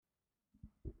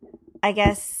I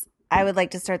guess I would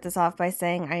like to start this off by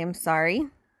saying I am sorry.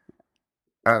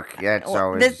 Okay, that's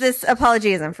Well, this always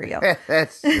apology isn't for you.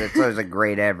 that's always a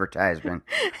great advertisement.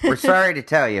 We're sorry to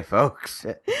tell you, folks.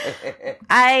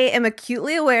 I am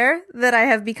acutely aware that I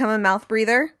have become a mouth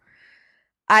breather.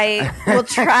 I will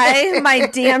try my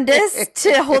damnedest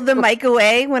to hold the mic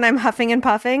away when I'm huffing and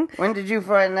puffing. When did you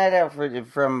find that out?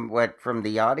 From what? From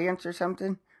the audience or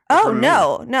something? Or Oh, from me?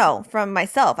 no, no, from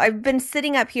myself. I've been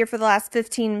sitting up here for the last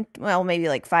 15, well, maybe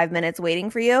like 5 minutes waiting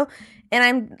for you. And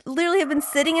I'm literally have been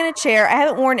sitting in a chair. I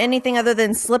haven't worn anything other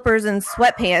than slippers and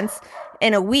sweatpants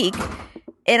in a week.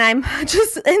 And I'm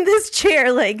just in this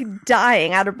chair, like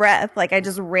dying out of breath. Like I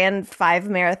just ran 5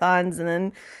 marathons and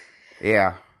then.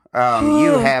 Yeah.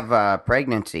 You have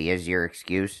pregnancy as your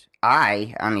excuse.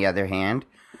 I, on the other hand,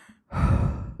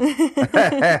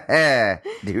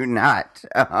 do not.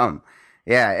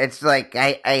 Yeah, it's like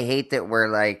I hate that we're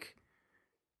like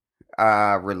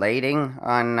relating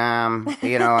on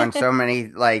on so many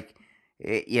like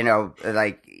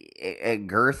like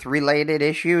girth related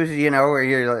issues, where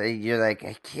you're like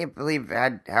I can't believe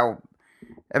how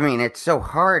I mean it's so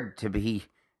hard to be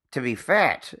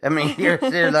fat. I mean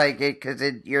you're like because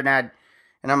you're not.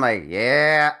 And I'm like,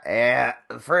 yeah,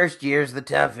 the first year's the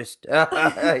toughest.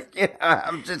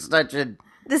 I'm just such a.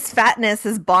 This fatness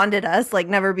has bonded us like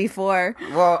never before.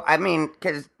 Well, I mean,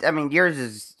 because yours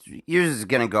is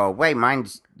gonna go away.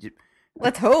 Mine's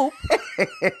Let's hope.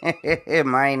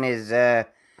 mine is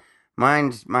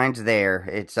mine's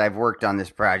there. I've worked on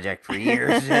this project for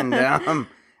years, and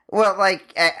well,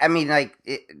 like I mean, like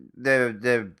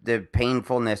the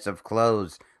painfulness of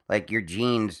clothes, like your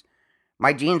jeans.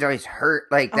 My jeans always hurt.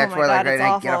 Like Oh that's my why, like, God, when it's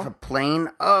I get off a awful. plane.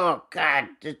 Oh God,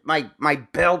 just my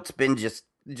belt's been just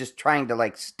trying to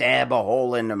like stab a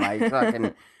hole into my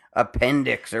fucking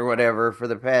appendix or whatever for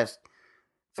the past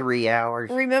 3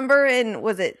 hours. Remember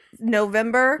was it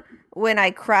November when I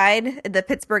cried at the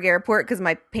Pittsburgh airport because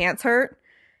my pants hurt?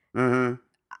 Mm-hmm.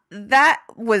 That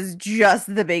was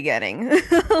just the beginning.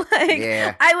 Like,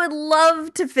 Yeah. I would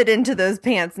love to fit into those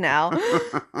pants now.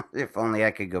 If only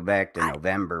I could go back to I,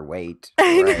 November. Wait.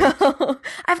 I Right. know.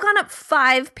 I've gone up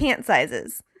 5 pant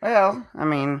sizes. Well, I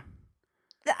mean,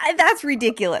 That's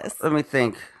ridiculous. let me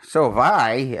think. So have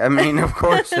I. I mean, of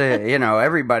course,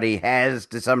 everybody has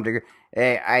to some degree.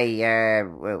 I've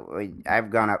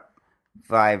gone up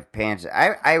 5 pants.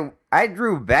 I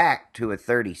drew back to a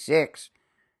 36,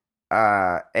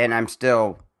 and I'm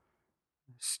still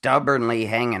stubbornly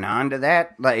hanging on to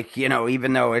that. Like,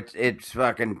 even though it's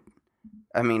fucking.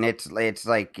 I mean, it's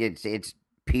like it's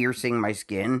piercing my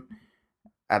skin.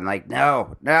 I'm like,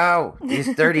 no, these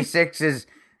 36s,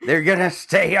 they're gonna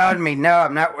stay on me. No,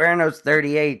 I'm not wearing those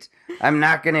 38s. I'm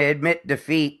not gonna admit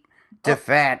defeat to Oh,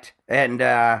 fat, and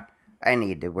I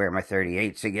need to wear my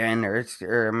 38s again, or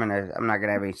I'm not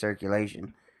gonna have any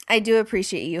circulation. I do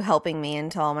appreciate you helping me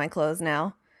into all my clothes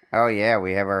now. Oh yeah,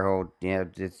 we have our whole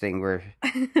this thing where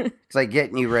it's like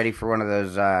getting you ready for one of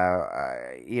those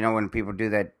when people do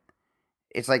that.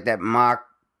 It's like that mock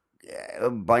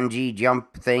bungee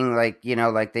jump thing, like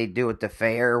they do at the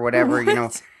fair or whatever.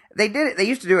 What? They did it. They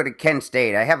used to do it at Kent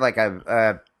State. I have like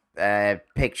a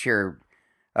picture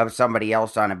of somebody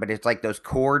else on it, but it's like those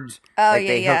cords, Oh, like yeah,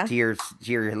 they hook yeah.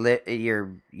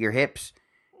 to your hips,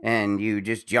 and you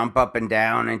just jump up and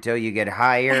down until you get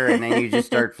higher, and then you just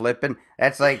start flipping.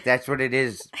 That's what it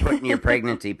is. Putting your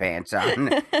pregnancy pants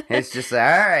on. It's just all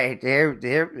right.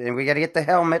 Here, and we got to get the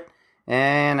helmet.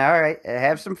 And all right,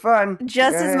 have some fun.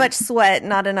 Just Go as much sweat,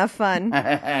 not enough fun.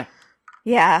 ahead.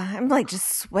 Yeah, I'm like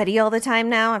just sweaty all the time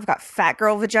now. I've got fat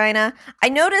girl vagina. I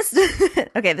noticed,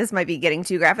 okay, this might be getting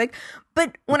too graphic,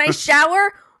 but when I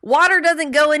shower, water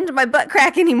doesn't go into my butt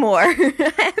crack anymore.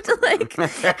 I have to like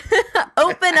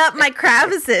open up my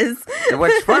crevices.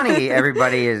 What's funny,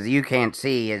 everybody, is you can't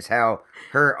see is how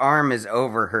her arm is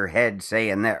over her head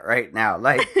saying that right now.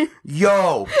 Like,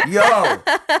 yo,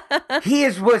 he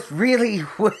is what's really,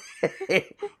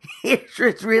 here's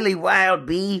what's really wild,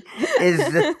 B, is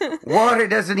the water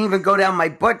doesn't even go down my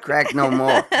butt crack no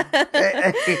more.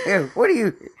 What do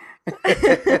you...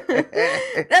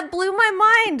 That blew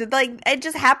my mind. Like it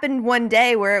just happened one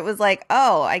day where it was like,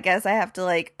 oh, I guess I have to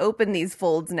like open these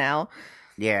folds now.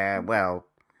 Yeah, well,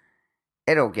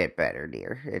 it'll get better,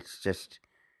 dear. It's just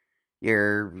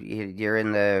you're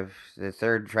in the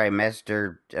third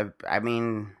trimester. I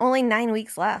mean, Only 9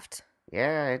 weeks left.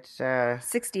 yeah, it's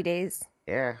 60 days.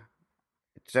 yeah.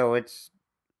 So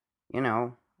you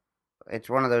know it's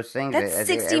one of those things That's that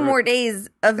 60 more days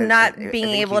of not I being think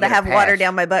you able to get a have water pass.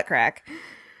 down my butt crack.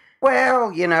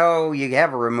 Well, you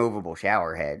have a removable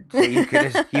shower head, so you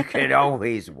could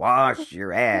always wash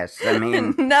your ass. I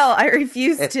mean, No, I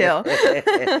refuse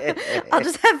to. I'll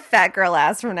just have fat girl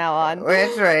ass from now on.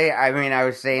 that's right. I mean, I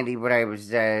was saying to you, but I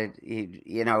was, you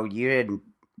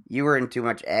were in too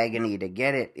much agony to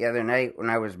get it the other night when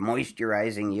I was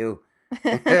moisturizing you.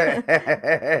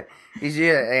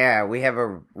 Yeah, we have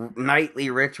a nightly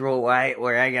ritual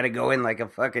where I gotta go in like a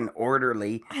fucking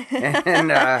orderly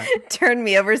and Turn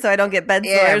me over so I don't get bed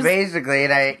yeah, sores. basically,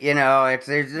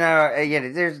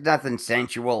 and there's nothing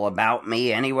sensual about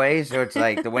me anyway, so it's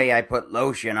like the way I put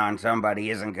lotion on somebody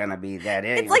isn't gonna be that.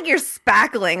 It's like you're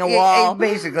spackling a wall. It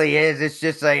basically is. It's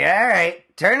just like, all right,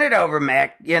 turn it over,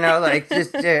 Mac. Like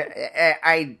just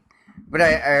the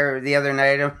other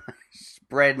night I'm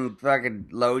spreading fucking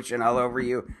lotion all over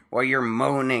you while you're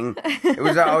moaning. It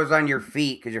was always on your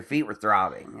feet because your feet were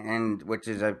throbbing, and which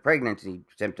is a pregnancy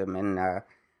symptom, and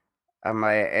I'm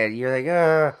like, and you're like,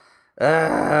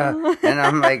 and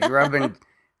I'm like rubbing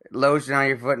lotion on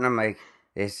your foot, and I'm like,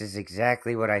 this is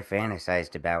exactly what I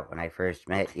fantasized about when I first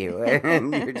met you.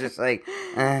 And you're just like,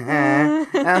 and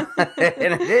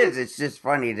it is. It's just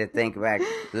funny to think back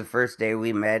to the first day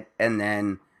we met, and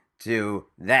then to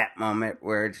that moment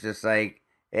where it's just like,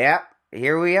 yeah,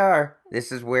 here we are.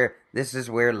 This is where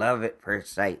love at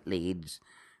first sight leads.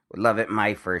 Love at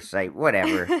my first sight,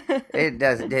 whatever. It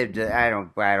doesn't. I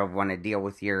don't want to deal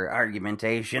with your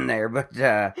argumentation there, but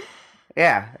yeah,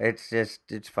 it's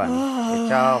funny.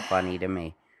 It's all funny to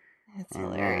me. It's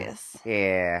hilarious.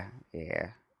 Yeah.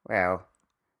 Well,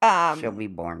 she'll be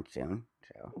born soon.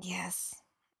 So yes,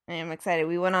 I am excited.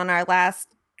 We went on our last.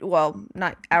 Well,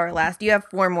 not our last. You have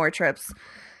 4 more trips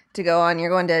to go on. You're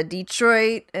going to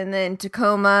Detroit and then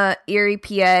Tacoma, Erie,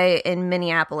 PA, and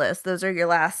Minneapolis. Those are your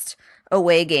last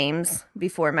away games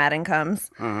before Madden comes.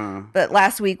 Mm-hmm. But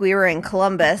last week we were in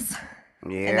Columbus.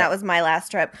 yeah, And that was my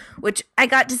last trip, which I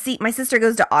got to see. My sister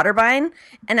goes to Otterbein,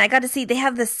 and I got to see they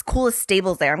have the coolest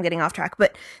stables there. I'm getting off track,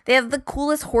 but they have the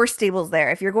coolest horse stables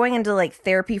there. If you're going into like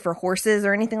therapy for horses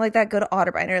or anything like that, go to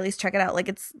Otterbein or at least check it out. Like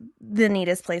it's the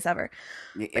neatest place ever.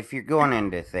 if you're going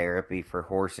into therapy for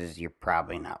horses, you're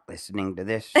probably not listening to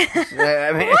this.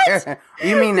 I mean, What?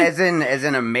 You mean as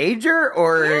in a major,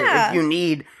 or Yeah. if you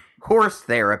need horse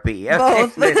therapy? Okay,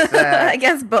 Both. I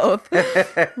guess both.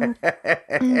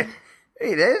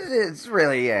 It's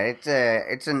really it's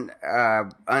an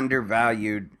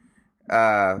undervalued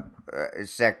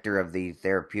sector of the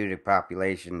therapeutic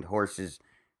population. Horses.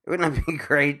 Wouldn't it be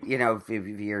great, if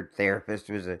your therapist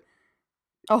was a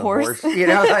horse.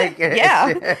 like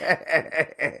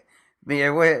Yeah.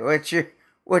 yeah.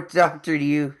 What doctor do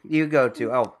you go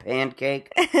to? Oh,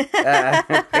 Pancake.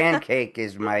 Pancake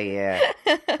is my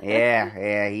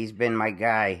yeah. He's been my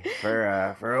guy for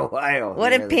a while.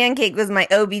 What if Pancake was my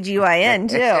OBGYN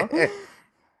too?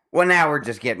 Well, now we're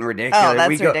just getting ridiculous. Oh,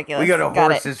 that's ridiculous. We go to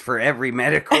Got horses for every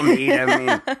medical need. I mean,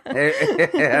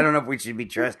 I don't know if we should be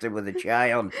trusted with a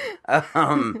child.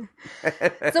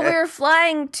 So we were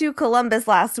flying to Columbus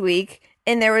last week,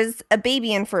 and there was a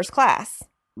baby in first class.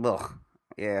 Ugh,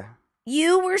 yeah.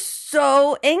 You were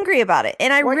so angry about it,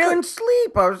 and I Well, I really couldn't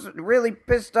sleep. I was really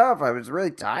pissed off. I was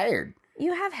really tired.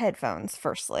 You have headphones,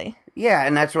 firstly. Yeah,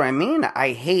 and that's what I mean.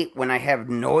 I hate when I have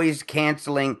noise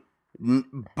canceling,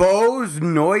 Bose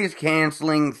noise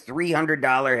canceling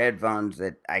 $300 headphones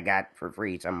that I got for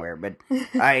free somewhere. But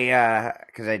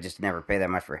because I just never pay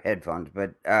that much for headphones.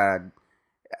 But I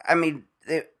mean,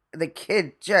 the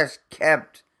kid just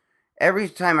kept every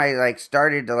time I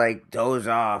started to doze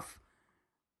off.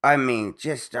 I mean,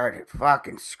 just started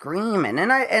fucking screaming,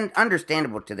 and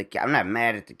understandable to the kid. I'm not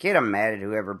mad at the kid. I'm mad at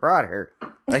whoever brought her.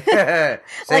 Same Like a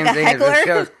thing heckler? as the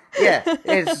shows. Yeah,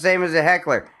 it's the same as a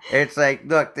heckler. It's like,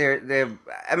 look, they're.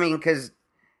 I mean, because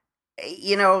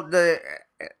the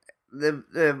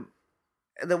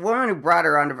woman who brought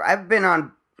her on. I've been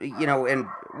on, and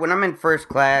when I'm in first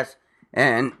class,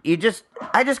 and I just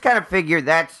kind of figure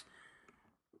that's,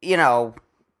 you're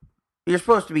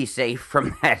supposed to be safe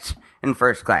from that. In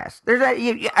first class,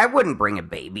 I wouldn't bring a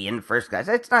baby in first class.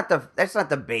 That's not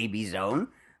the baby zone.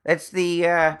 That's the.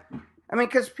 I mean,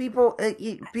 because people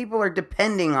are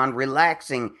depending on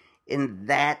relaxing in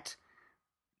that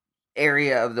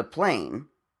area of the plane,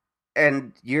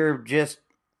 and you're just.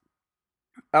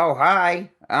 Oh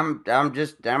hi! I'm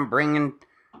bringing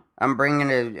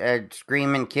a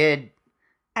screaming kid.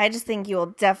 I just think you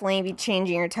will definitely be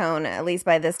changing your tone at least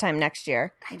by this time next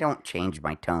year. I don't change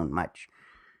my tone much.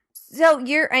 So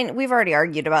we've already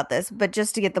argued about this, but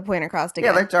just to get the point across Yeah,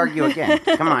 again. let's argue again.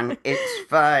 Come on. It's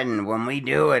fun when we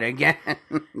do it again.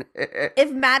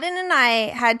 If Madden and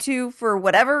I had to, for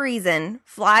whatever reason,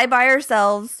 fly by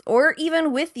ourselves or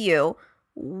even with you,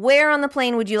 where on the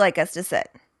plane would you like us to sit?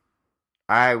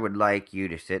 I would like you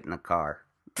to sit in the car.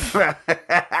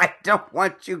 I don't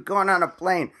want you going on a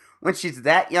plane when she's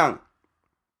that young.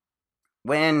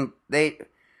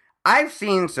 I've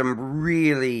seen some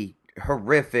really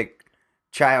horrific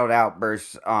child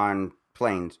outbursts on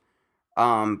planes.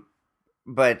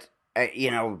 But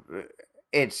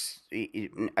it's.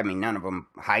 I mean, none of them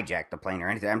hijacked the plane or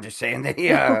anything. I'm just saying that.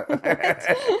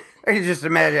 I can just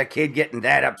imagine a kid getting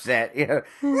that upset. No,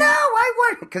 I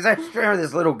want because I remember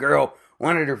this little girl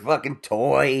wanted her fucking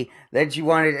toy. Then she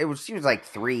wanted she was like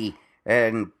 3.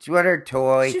 And she wanted her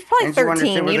toy. She was probably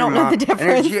 13. You don't know the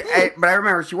difference. But I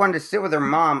remember she wanted to sit with her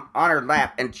mom on her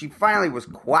lap, and she finally was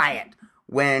quiet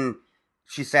when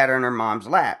she sat on her mom's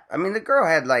lap. I mean, the girl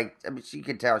had she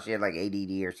could tell she had like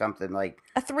ADD or something. Like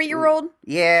a 3-year-old?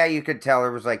 Yeah, you could tell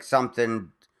there was like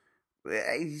something.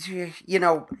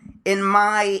 In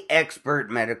my expert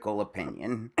medical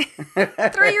opinion,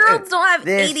 3-year-olds don't have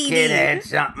this ADD. This kid had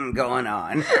something going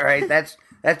on. All right, that's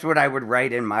what I would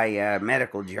write in my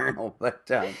medical journal. But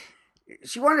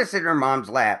she wanted to sit in her mom's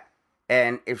lap,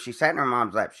 and if she sat in her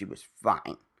mom's lap, she was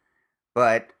fine.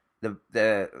 But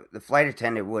the flight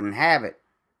attendant wouldn't have it.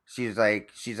 She's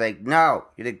like, no,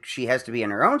 she has to be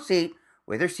in her own seat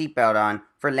with her seatbelt on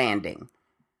for landing.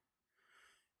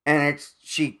 And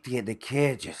the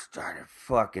kid just started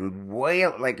fucking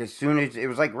wailing, like as soon as, it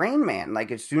was like Rain Man, like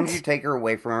as soon as you take her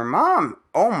away from her mom,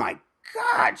 oh my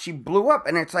God, she blew up.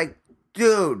 And it's like,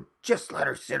 dude, just let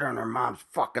her sit on her mom's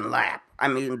fucking lap. I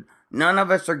mean, none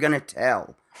of us are going to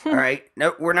tell, all right?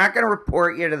 No, we're not going to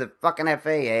report you to the fucking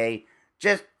FAA.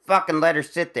 Just fucking let her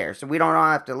sit there so we don't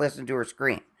all have to listen to her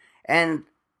scream. And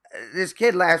this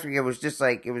kid last week, it was just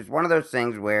like, it was one of those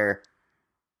things where,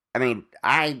 I mean,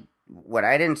 I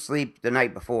didn't sleep the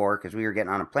night before because we were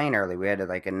getting on a plane early. We had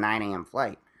like a 9 a.m.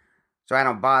 flight. So I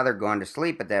don't bother going to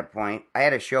sleep at that point. I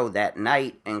had a show that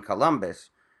night in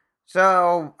Columbus.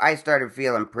 So I started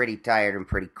feeling pretty tired and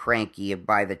pretty cranky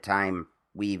by the time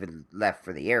we even left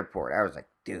for the airport. I was like,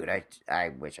 dude, I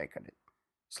wish I could have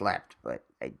slept, but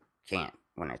I can't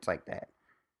when it's like that.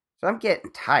 So I'm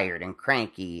getting tired and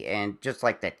cranky, and just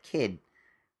like that kid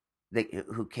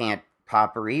who can't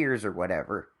pop her ears or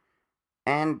whatever.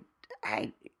 And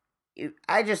I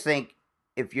just think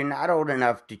if you're not old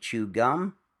enough to chew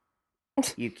gum,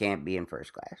 you can't be in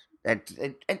first class.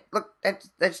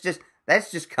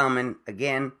 That's just coming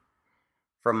again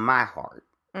from my heart.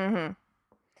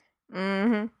 Mm-hmm.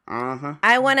 Mm-hmm. Mm-hmm.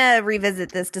 I want to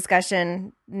revisit this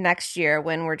discussion next year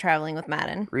when we're traveling with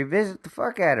Madden. Revisit the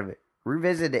fuck out of it.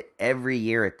 Revisit it every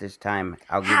year at this time.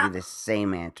 I'll give you the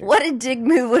same answer. What a dig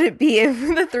move would it be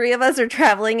if the 3 of us are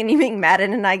traveling and you make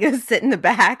Madden and I go sit in the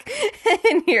back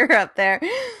and you're up there?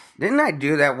 Didn't I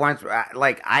do that once?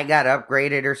 Like I got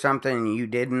upgraded or something and you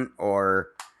didn't? Or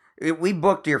we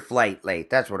booked your flight late.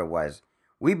 That's what it was.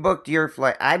 We booked your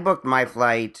flight. I booked my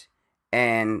flight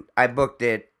and I booked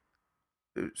it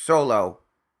solo.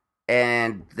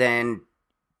 And then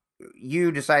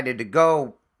you decided to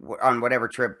go on whatever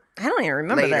trip. I don't even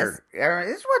remember later.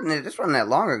 This wasn't that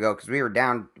long ago because we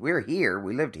were here,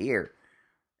 we lived here,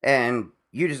 and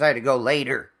you decided to go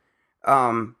later,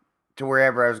 to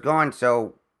wherever I was going.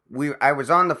 So I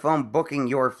was on the phone booking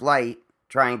your flight,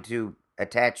 trying to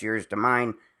attach yours to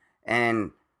mine,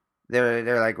 and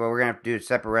they're like, well, we're gonna have to do a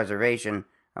separate reservation.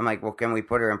 I'm like, well, can we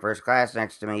put her in first class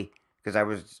next to me?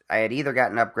 Because I had either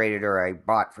gotten upgraded or I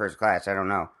bought first class. I don't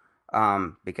know,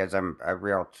 because I'm a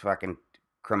real fucking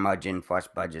curmudgeon fuss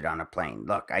budget on a plane.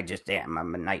 Look, I just am.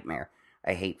 I'm a nightmare.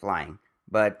 I hate flying.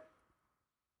 But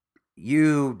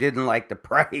you didn't like the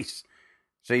price.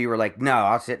 So you were like, no,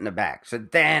 I'll sit in the back. So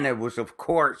then it was, of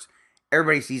course,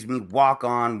 everybody sees me walk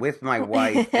on with my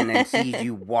wife and then sees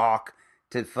you walk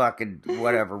to fucking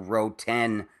whatever, row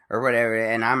 10 or whatever.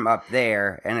 And I'm up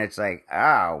there and it's like,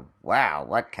 oh, wow,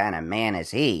 what kind of man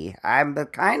is he? I'm the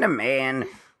kind of man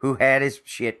who had his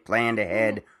shit planned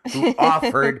ahead, who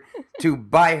offered to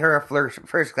buy her a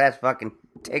first class fucking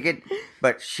ticket,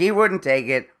 but she wouldn't take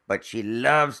it, but she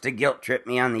loves to guilt trip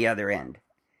me on the other end.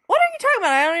 What are you talking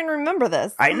about? I don't even remember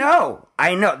this. I know.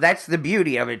 That's the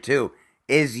beauty of it, too,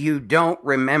 is you don't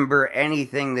remember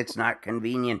anything that's not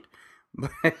convenient.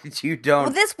 But you don't.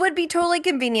 Well, this would be totally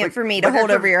convenient for me to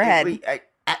hold over your head.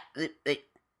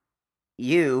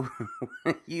 You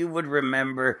would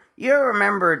remember. You don't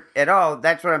remember it all.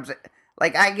 That's what I'm saying.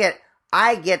 Like, I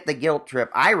get the guilt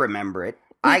trip. I remember it.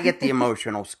 I get the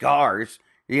emotional scars.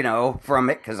 from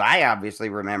it, because I obviously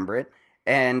remember it.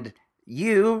 And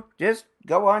you just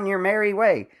go on your merry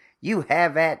way. You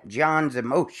have at John's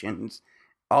emotions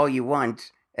all you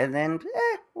want, and then,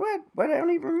 what? I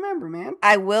don't even remember, man.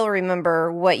 I will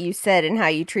remember what you said and how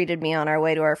you treated me on our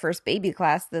way to our first baby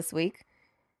class this week.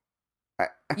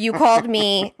 You called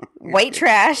me white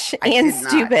trash and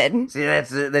stupid. See,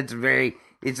 that's very.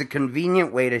 It's a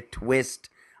convenient way to twist.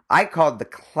 I called the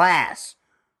class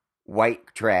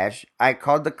white trash. I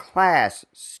called the class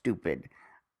stupid.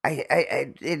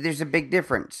 There's a big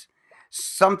difference.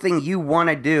 Something you want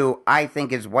to do, I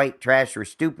think, is white trash or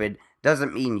stupid.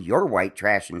 Doesn't mean you're white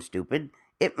trash and stupid.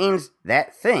 It means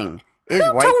that thing is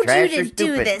Who white told trash you or to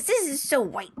stupid. do this? This is so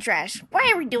white trash.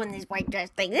 Why are we doing this white trash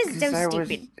thing? This is so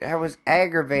stupid. I was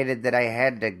aggravated that I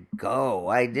had to go.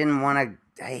 I didn't want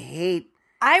to. I hate.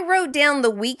 I wrote down the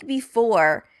week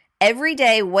before every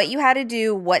day what you had to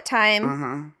do, what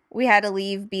time we had to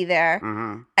leave, be there.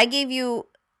 Mm-hmm. I gave you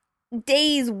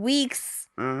days, weeks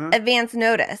advance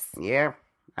notice. Yeah.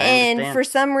 And for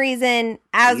some reason,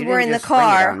 as you we're in the just spring it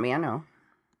car, on me, I know.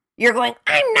 you're going,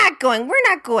 I'm not going. We're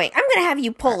not going. I'm going to have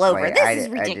you pull over. Wait, This is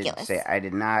ridiculous. I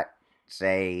did not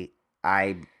say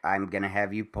I'm going to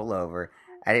have you pull over.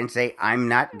 I didn't say I'm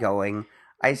not going.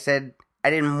 I said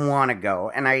I didn't want to go.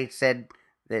 And I said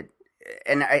that,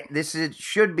 and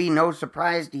should be no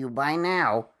surprise to you by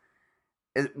now,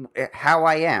 how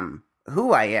I am,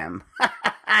 who I am.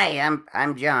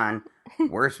 I'm John,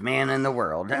 worst man in the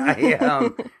world.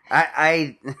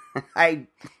 I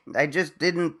just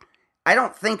didn't. I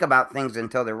don't think about things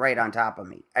until they're right on top of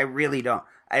me. I really don't.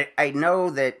 I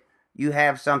know that you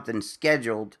have something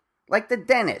scheduled, like the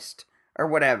dentist or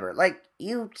whatever. Like,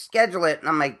 you schedule it, and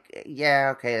I'm like,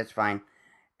 yeah, okay, that's fine.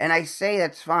 And I say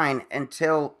that's fine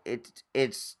until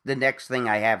it's the next thing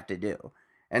I have to do.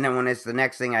 And then when it's the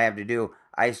next thing I have to do,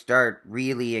 I start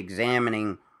really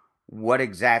examining what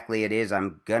exactly it is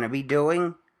I'm going to be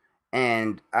doing.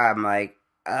 And I'm like,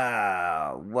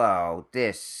 oh, whoa,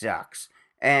 this sucks.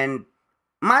 And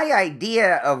my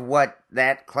idea of what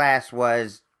that class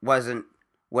wasn't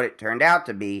what it turned out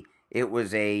to be. It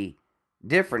was a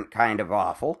different kind of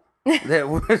awful. That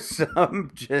was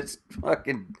some just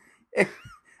fucking...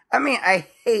 I mean, I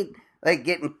hate, like,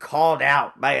 getting called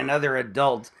out by another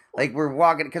adult. Like, we're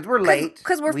walking, because we're late.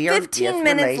 Because we're 15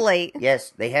 minutes late.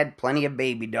 Yes, they had plenty of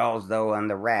baby dolls, though, on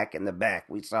the rack in the back.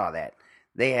 We saw that.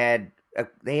 They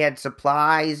had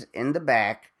supplies in the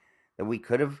back that we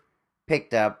could have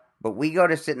picked up, but we go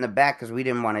to sit in the back because we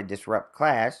didn't want to disrupt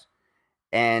class,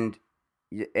 and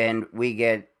we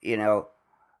get,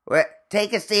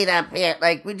 take a seat up here.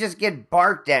 Like, we just get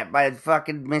barked at by the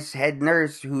fucking Miss Head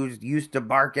Nurse, who's used to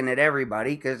barking at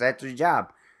everybody because that's her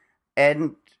job.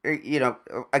 And,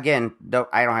 again,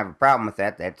 I don't have a problem with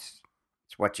that. It's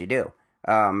what you do.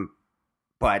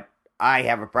 But I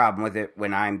have a problem with it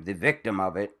when I'm the victim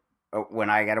of it, when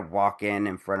I got to walk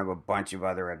in front of a bunch of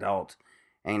other adults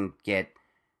and get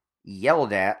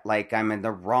yelled at like I'm in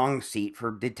the wrong seat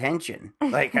for detention.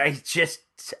 Like, I just,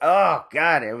 oh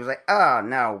God, it was like, oh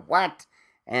no, what?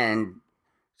 And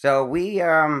so we,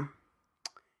 wasn't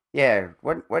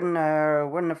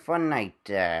a fun night,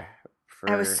 I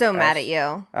was so mad at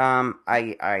you.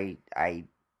 I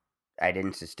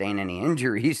didn't sustain any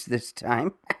injuries this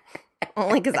time.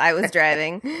 Only because I was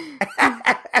driving.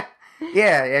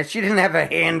 Yeah, she didn't have a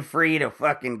hand free to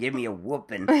fucking give me a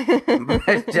whooping.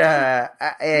 But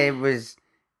it was,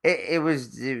 it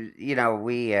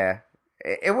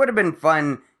would have been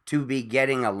fun to be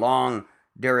getting along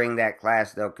during that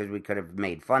class, though, because we could have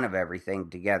made fun of everything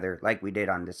together like we did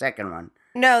on the second one.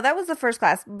 No, that was the first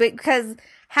class, because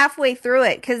halfway through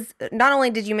it, because not only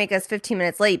did you make us 15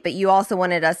 minutes late, but you also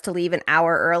wanted us to leave an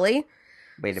hour early.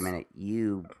 Wait a minute,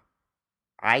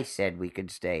 I said we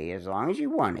could stay as long as you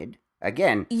wanted.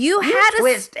 Again, you had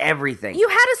twist everything. You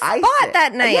had a spot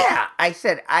that night. Yeah, I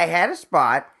said I had a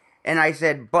spot, and I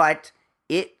said, but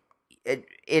it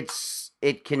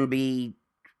can be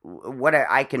what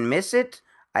I can miss it.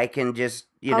 I can just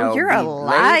you're a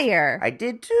liar. Late. I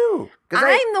did too.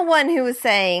 I'm the one who was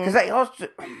saying, because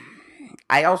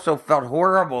I also felt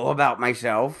horrible about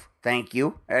myself. Thank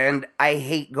you, and I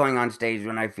hate going on stage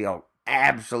when I feel.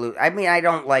 I mean, I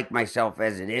don't like myself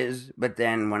as it is, but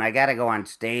then when I gotta go on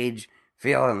stage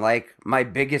feeling like my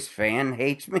biggest fan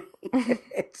hates me,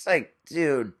 it's like,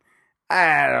 dude,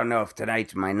 I don't know if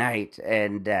tonight's my night.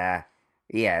 And yeah,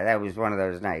 that was one of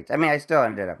those nights. I mean, I still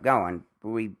ended up going.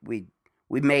 We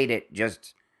made it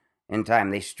just in time.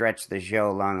 They stretched the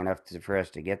show long enough for us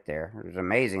to get there. It was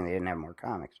amazing they didn't have more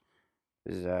comics.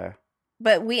 It was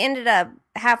But we ended up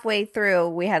halfway through,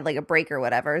 we had like a break or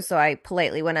whatever. So I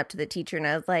politely went up to the teacher and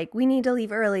I was like, we need to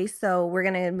leave early. So we're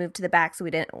going to move to the back so we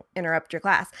didn't interrupt your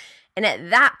class. And at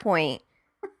that point,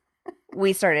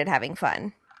 we started having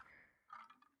fun.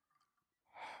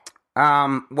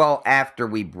 Well, after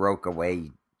we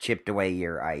chipped away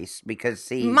your ice, because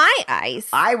see, My ice.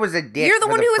 I was a dick. You're the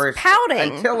for one the who was first,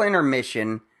 pouting. until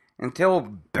intermission, until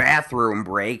bathroom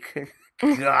break.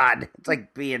 God, it's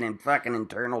like being in fucking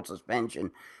internal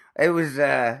suspension. It was,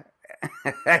 I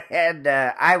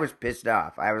was pissed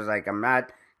off. I was like, I'm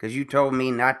not, because you told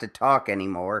me not to talk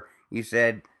anymore. You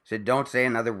said don't say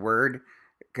another word,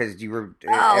 because you were,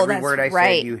 every word I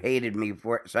said, you hated me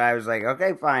for it. So I was like,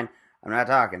 okay, fine, I'm not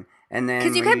talking. And then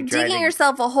because you kept digging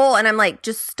yourself a hole, and I'm like,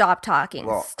 just stop talking.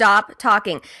 Well, stop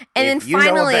talking. And then finally,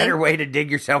 you know a better way to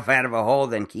dig yourself out of a hole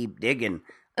than keep digging.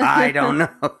 I don't know.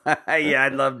 Yeah,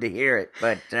 I'd love to hear it,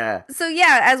 but so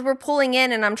yeah, as we're pulling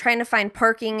in and I'm trying to find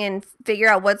parking and figure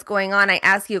out what's going on, I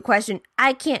ask you a question.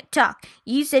 I can't talk.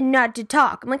 You said not to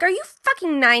talk. I'm like, are you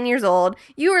fucking 9 years old?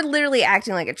 You are literally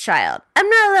acting like a child. I'm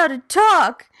not allowed to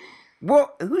talk.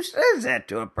 Well, who says that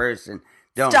to a person?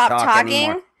 Don't stop talk talking.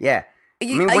 Anymore. Yeah.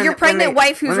 Your pregnant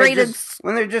wife who's ready to...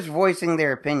 When they're just voicing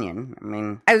their opinion, I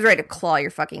mean... I was ready to claw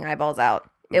your fucking eyeballs out.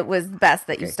 It was best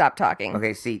that you stopped talking.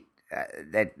 Okay, see,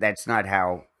 that's not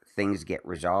how things get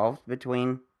resolved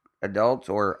between adults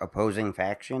or opposing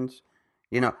factions.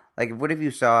 You know, like, what if you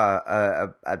saw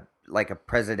a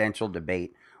presidential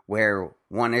debate where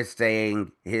one is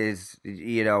saying his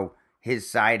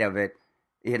side of it,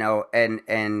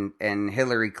 and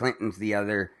Hillary Clinton's the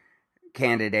other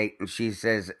candidate, and she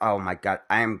says, "Oh my God,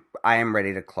 I am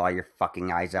ready to claw your fucking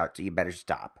eyes out. So you better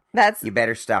stop. You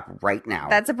better stop right now.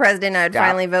 That's a president I would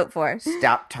finally vote for.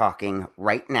 Stop talking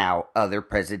right now, other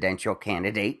presidential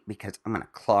candidate, because I'm gonna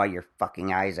claw your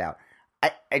fucking eyes out.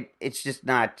 It's just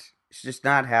not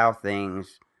how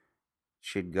things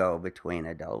should go between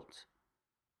adults.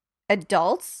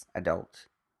 Adults? Adults.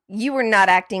 You were not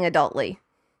acting adultly.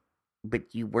 But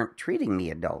you weren't treating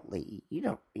me adultly.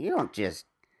 You don't just.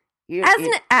 As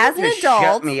an adult,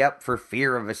 shut me up for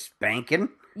fear of a spanking.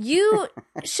 You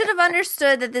should have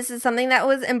understood that this is something that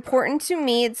was important to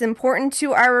me. It's important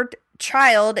to our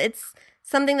child. It's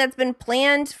something that's been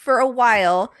planned for a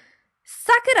while.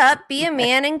 Suck it up, be a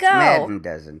man, and go. Madden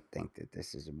doesn't think that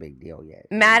this is a big deal yet.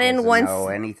 Madden doesn't know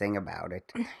anything about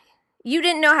it. You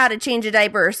didn't know how to change a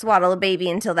diaper or swaddle a baby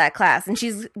until that class, and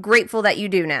she's grateful that you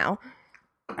do now.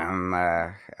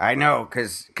 I know,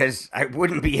 because I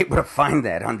wouldn't be able to find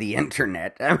that on the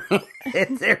internet. I mean,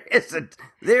 there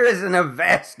isn't a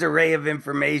vast array of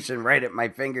information right at my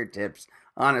fingertips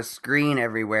on a screen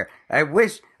everywhere. I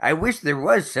wish there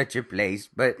was such a place,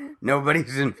 but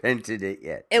nobody's invented it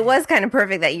yet. It was kind of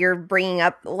perfect that you're bringing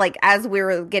up, like, as we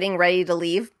were getting ready to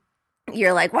leave,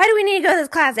 you're like, why do we need to go to this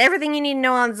class? Everything you need to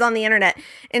know is on the internet.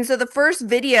 And so the first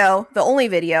video, the only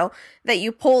video that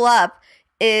you pull up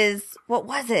is, what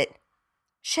was it?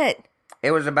 Shit. It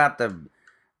was about the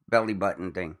belly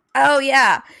button thing. Oh,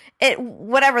 yeah. So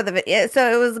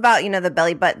it was about, the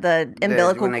belly button, the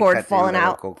umbilical cord falling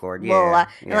out. Cord. Yeah.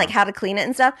 And like how to clean it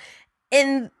and stuff.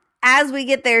 And as we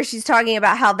get there, she's talking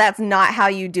about how that's not how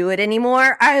you do it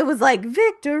anymore. I was like,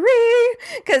 victory!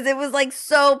 Because it was like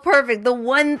so perfect. The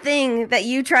one thing that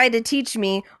you tried to teach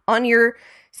me on your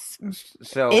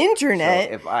internet.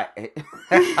 So if I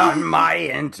on my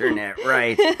internet,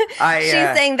 right? She's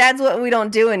saying that's what we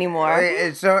don't do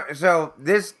anymore. So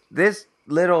this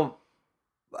little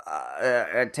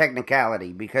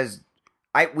technicality, because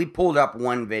we pulled up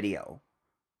one video,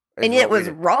 and it was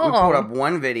wrong. We pulled up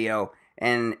one video,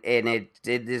 and it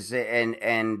did this,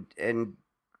 and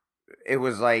it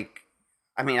was like,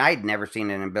 I mean, I'd never seen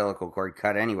an umbilical cord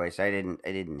cut anyway, so I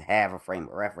didn't have a frame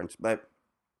of reference, but.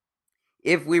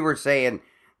 If we were saying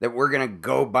that we're going to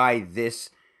go by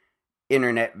this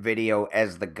internet video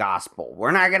as the gospel, we're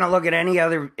not going to look at any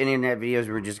other internet videos.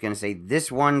 We're just going to say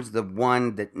this one's the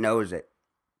one that knows it.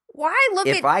 Why look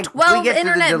at 12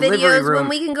 internet videos when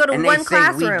we can go to one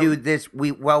classroom? We do this.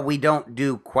 We don't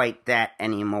do quite that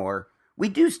anymore. We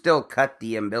do still cut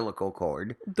the umbilical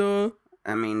cord. Duh.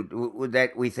 I mean,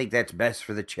 we think that's best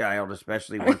for the child,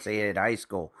 especially once they hit high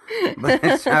school.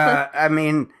 But I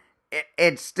mean.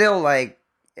 It's still like,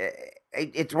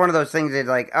 it's one of those things that's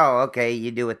like, oh, okay,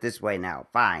 you do it this way now,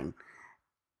 fine.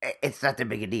 It's not that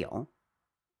big a deal.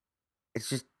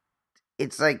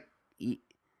 It's like,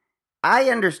 I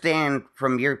understand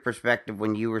from your perspective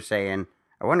when you were saying,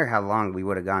 I wonder how long we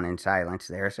would have gone in silence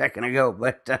there a second ago,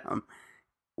 but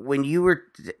when you were,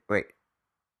 wait.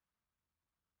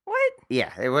 What?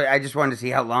 Yeah, I just wanted to see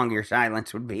how long your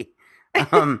silence would be.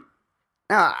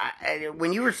 No,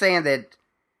 when you were saying that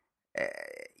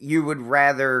you would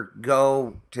rather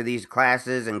go to these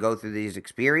classes and go through these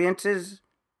experiences,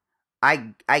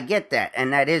 I get that,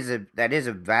 and that is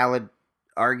a valid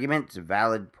argument. It's a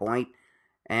valid point,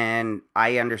 and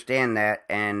I understand that,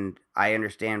 and I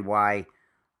understand why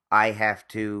I have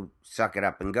to suck it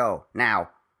up and go.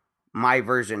 Now, my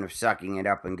version of sucking it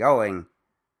up and going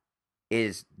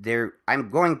is there. I'm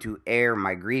going to air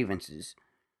my grievances.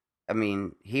 I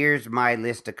mean, here's my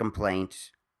list of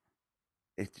complaints.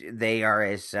 They are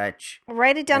as such.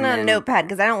 Write it down on a notepad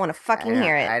because I don't want to fucking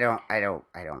hear it. I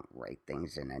don't write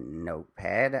things in a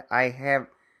notepad. I have,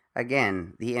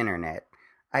 again, the internet.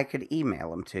 I could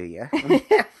email them to you. We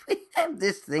have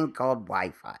this thing called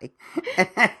Wi-Fi.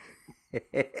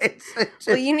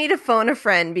 Well, you need to phone a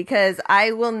friend because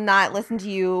I will not listen to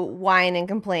you whine and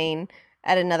complain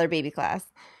at another baby class.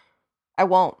 I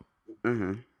won't.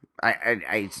 Mm-hmm.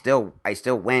 I still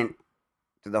went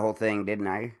to the whole thing, didn't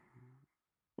I?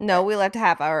 No, we left a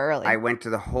half hour early. I went to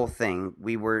the whole thing.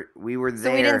 We were there.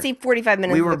 So we didn't see 45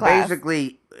 minutes we of were the class.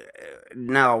 basically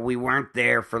no, we weren't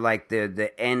there for like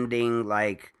the ending,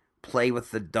 like play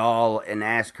with the doll and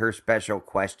ask her special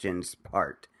questions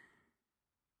part.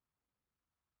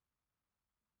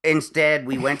 Instead,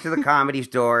 we went to the Comedy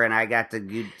Store, and I got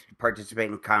to participate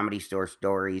in Comedy Store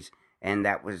stories, and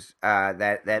that was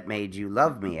that made you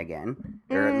love me again,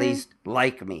 or at least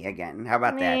like me again. How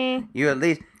about that?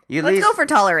 Let's go for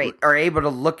tolerate. Are able to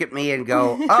look at me and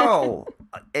go, oh,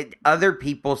 other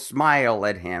people smile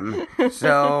at him,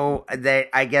 so that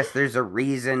I guess there's a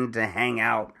reason to hang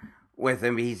out with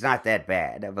him. He's not that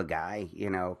bad of a guy,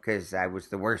 because I was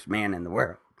the worst man in the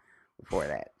world before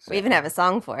that. So. We even have a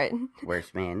song for it.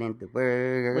 Worst man in the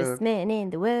world. Worst man in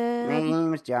the world.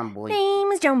 Name is John Boy.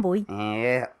 Name is John Boy.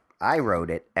 Yeah, I wrote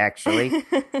it actually,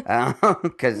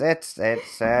 because that's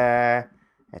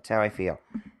how I feel.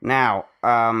 Now,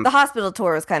 the hospital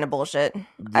tour was kind of bullshit.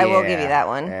 I will give you that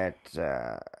one.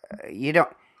 You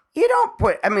don't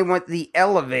put. I mean, what the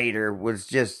elevator was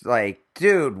just like,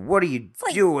 dude, what are you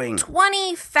doing?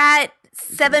 20 fat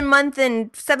 7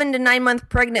 to 9 month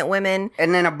pregnant women,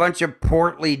 and then a bunch of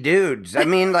portly dudes. I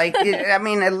mean,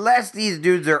 unless these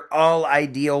dudes are all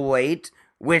ideal weight,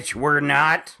 which we're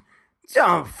not,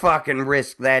 don't fucking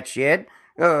risk that shit.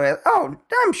 Oh,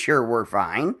 I'm sure we're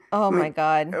fine. Oh, my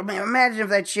God. I mean, imagine if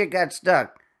that shit got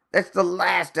stuck. That's the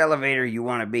last elevator you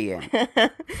want to be in.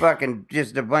 Fucking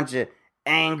just a bunch of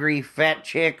angry fat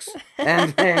chicks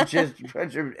and just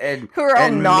who are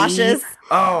all nauseous. Me.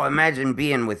 Oh, imagine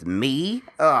being with me.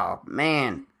 Oh,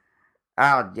 man.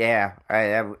 Oh, yeah.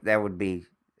 That would be.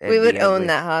 We would own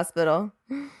that hospital.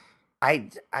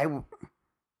 I'd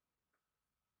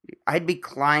be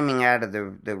climbing out of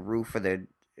the roof of the.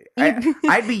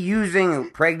 I'd be using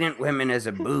pregnant women as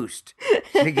a boost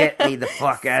to get me the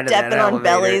fuck out of that elevator. On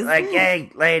bellies. Like, hey,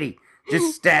 lady,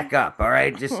 just stack up, all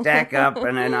right? Just stack up,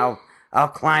 and then I'll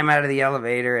climb out of the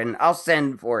elevator, and I'll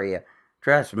send for you.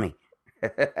 Trust me.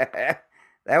 That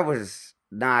was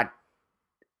not.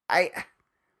 I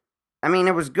mean,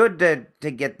 it was good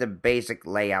to get the basic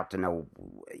layout, to know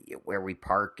where we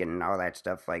park and all that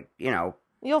stuff. Like,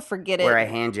 you'll forget it. Where I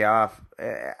hand you off.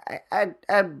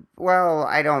 Well,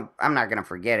 I'm not gonna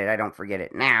forget it. I don't forget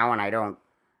it now, and I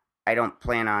don't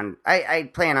plan on. I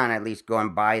plan on at least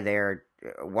going by there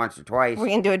once or twice. We're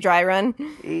gonna do a dry run.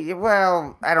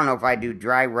 Well, I don't know if I do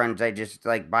dry runs. I just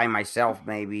by myself,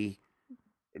 maybe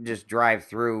just drive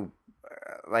through,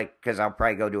 because I'll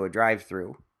probably go to a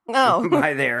drive-through. Oh,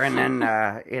 by there, and then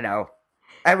I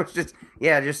was just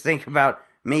think about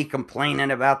me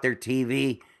complaining about their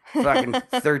TV. Fucking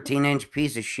 13-inch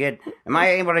piece of shit. Am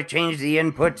I able to change the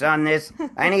inputs on this?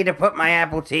 I need to put my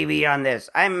Apple TV on this.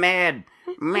 I'm mad.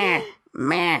 Meh.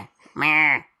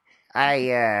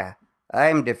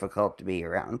 I'm difficult to be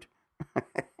around.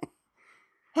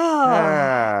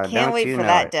 Can't wait for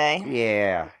that day.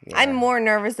 Yeah. I'm more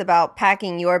nervous about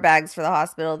packing your bags for the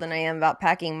hospital than I am about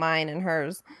packing mine and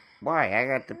hers. Why? I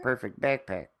got the perfect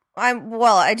backpack.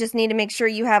 I just need to make sure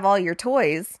you have all your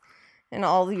toys and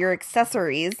all your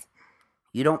accessories.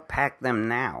 You don't pack them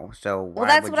now, so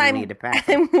why would you need to pack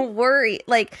them? I'm worried.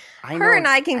 Her and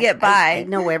I can get by. I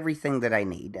know everything that I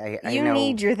need. You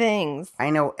need your things. I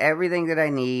know everything that I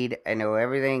need. I know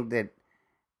everything that,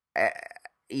 I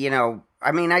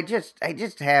mean, I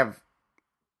just have,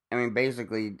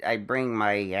 basically, I bring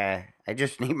my, I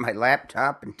just need my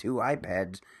laptop and 2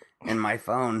 iPads. And my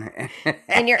phone.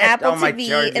 And your Apple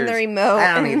TV and the remote.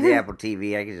 I don't need the Apple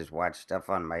TV. I can just watch stuff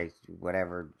on my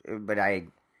whatever. But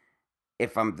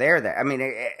if I'm there,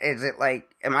 is it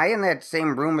am I in that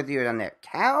same room with you on that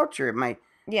couch? Or am I...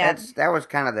 Yeah. That was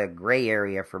kind of the gray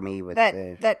area for me with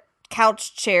that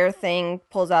couch chair thing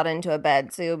pulls out into a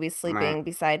bed, so you'll be sleeping Right.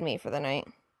 beside me for the night.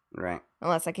 Right.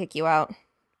 Unless I kick you out.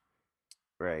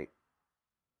 Right.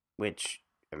 Which,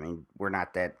 I mean, we're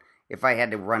not that. If I had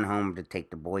to run home to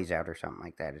take the boys out or something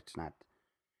like that, it's not.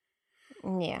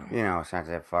 Yeah. It's not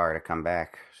that far to come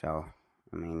back. So,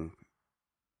 I mean,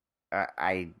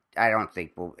 I don't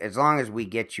think we'll. As long as we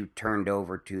get you turned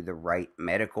over to the right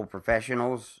medical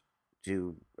professionals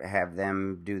to have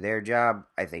them do their job,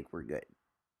 I think we're good.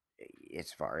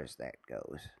 As far as that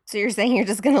goes. So you're saying you're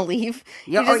just gonna leave?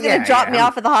 Yeah, You're just gonna drop me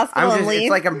off at the hospital and leave? It's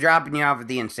like I'm dropping you off at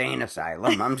the insane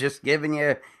asylum. I'm just giving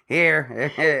you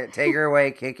here. Take her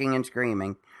away, kicking and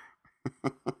screaming.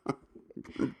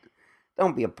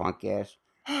 Don't be a punk ass.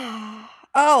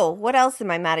 Oh, what else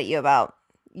am I mad at you about?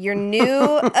 Your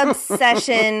new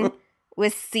obsession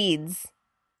with seeds.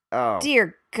 Oh,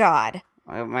 Dear God.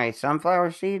 my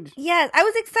sunflower seeds. Yeah, I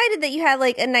was excited that you had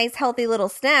like a nice healthy little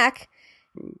snack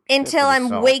until the I'm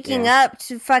salt, waking yeah. up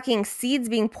to fucking seeds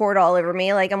being poured all over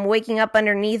me. Like I'm waking up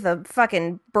underneath a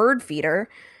fucking bird feeder.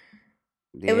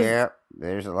 Yeah,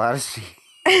 there's a lot of seeds.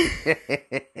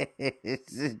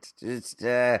 it's just.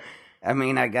 I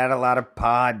mean, I got a lot of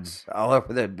pods all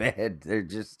over the bed. They're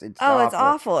just. It's awful. It's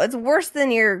awful. It's worse than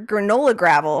your granola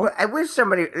gravel. Well, I wish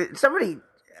somebody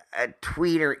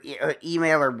tweet or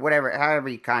email or whatever, however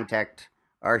you contact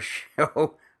our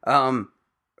show.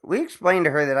 We explained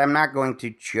to her that I'm not going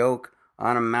to choke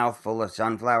on a mouthful of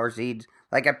sunflower seeds.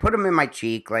 Like, I put them in my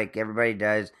cheek, like everybody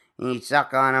does, and you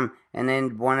suck on them, and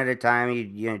then one at a time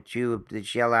you chew the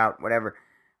shell out, whatever.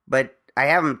 But I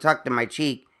have them tucked in my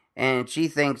cheek, and she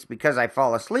thinks because I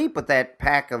fall asleep with that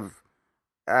pack of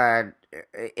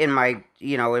in my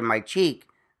cheek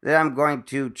that I'm going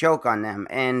to choke on them,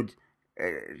 and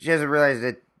she doesn't realize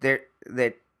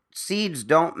that seeds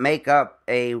don't make up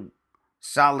a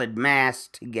solid mass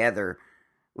together.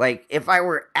 Like, if I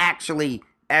were actually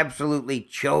absolutely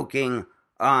choking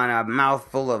on a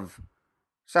mouthful of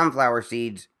sunflower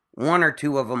seeds, one or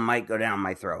two of them might go down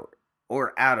my throat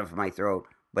or out of my throat,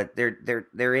 but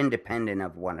they're independent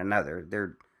of one another.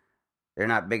 They're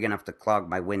not big enough to clog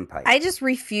my windpipe. I just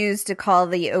refuse to call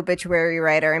the obituary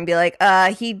writer and be like,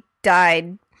 he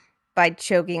died by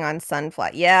choking on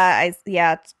sunflower.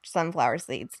 It's sunflower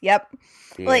seeds. Yep.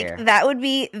 Yeah. Like, that would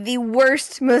be the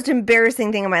worst, most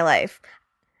embarrassing thing in my life.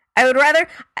 I would rather,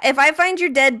 if I find your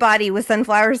dead body with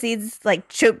sunflower seeds, like,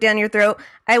 choked down your throat,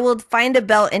 I will find a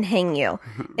belt and hang you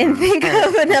and think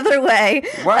of another way.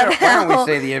 Why don't we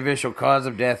say the official cause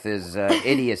of death is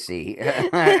idiocy?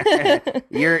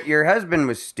 Your husband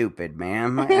was stupid,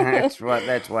 ma'am. That's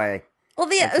why. Well,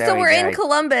 so we're in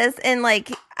Columbus, and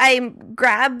like I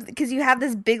grabbed because you have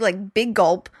this big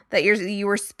gulp that you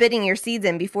were spitting your seeds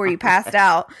in before you passed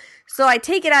out. So I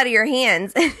take it out of your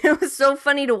hands, and it was so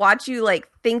funny to watch you like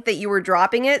think that you were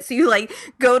dropping it. So you like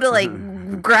go to like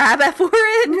grab it for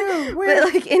it,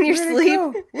 but like in your sleep.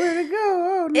 Where'd it go?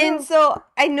 Oh no! And so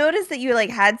I noticed that you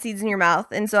like had seeds in your mouth,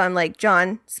 and so I'm like,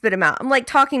 John, spit them out. I'm like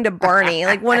talking to Barney,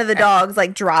 like one of the dogs,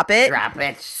 like drop it,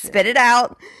 spit it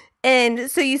out. And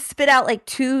so you spit out like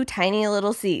 2 tiny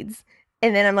little seeds.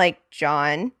 And then I'm like,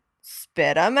 John,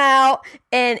 spit them out.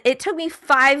 And it took me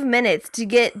 5 minutes to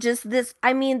get just this.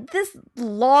 I mean, this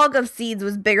log of seeds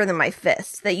was bigger than my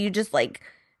fist that you just like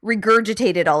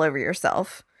regurgitated all over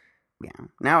yourself. Yeah.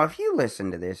 Now, if you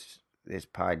listen to this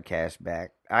podcast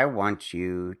back, I want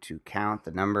you to count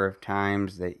the number of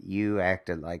times that you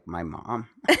acted like my mom,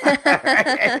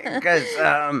 because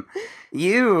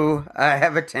you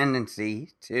have a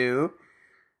tendency to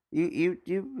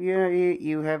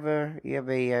you have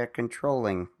a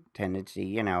controlling tendency.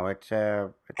 You know,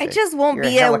 I just won't you're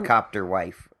be a helicopter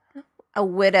wife, a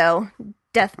widow,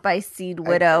 death by seed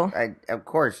widow. Of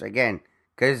course, again.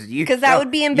 Because that would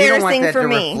be embarrassing for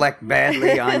me. Reflect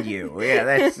badly on you. Yeah,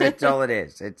 that's all it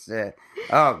is. It's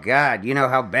oh God, you know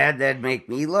how bad that'd make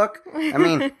me look. I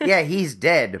mean, yeah, he's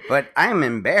dead, but I'm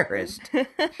embarrassed.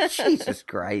 Jesus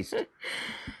Christ.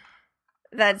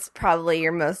 That's probably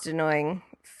your most annoying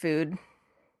food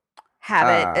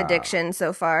habit addiction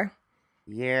so far.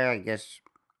 Yeah, I guess.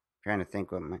 Trying to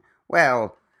think what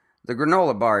the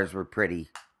granola bars were pretty.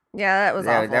 Yeah, that was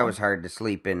awful. That was hard to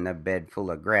sleep in a bed full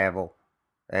of gravel.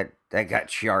 That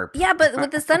got sharp. Yeah, but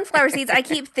with the sunflower seeds, I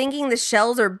keep thinking the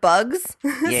shells are bugs.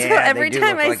 Yeah, so every they do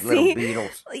time look I like see, little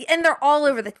beetles. And they're all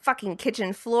over the fucking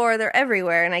kitchen floor. They're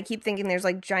everywhere, and I keep thinking there's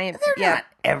like giant. They're not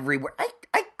everywhere.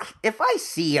 If I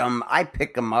see them, I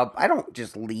pick them up. I don't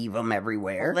just leave them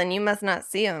everywhere. Well, then you must not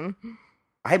see them.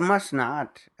 I must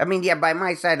not. I mean, yeah, by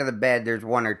my side of the bed, there's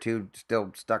 1 or 2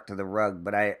 still stuck to the rug,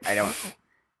 but I don't.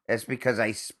 That's because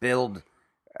I spilled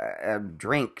a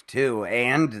drink too,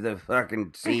 and the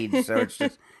fucking seeds. So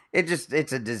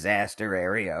it's a disaster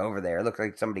area over there. It looks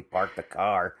like somebody parked the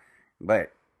car,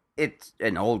 but it's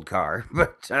an old car.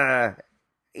 But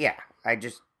yeah,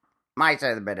 my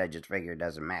side of the bed, I just figure it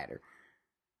doesn't matter.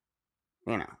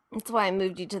 You know, That's why I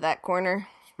moved you to that corner.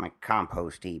 it's my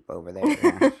compost heap over there.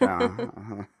 Yeah,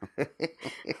 so.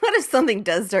 What if something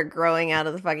does start growing out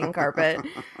of the fucking carpet?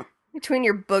 Between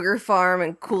your booger farm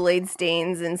and Kool-Aid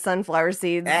stains and sunflower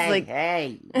seeds.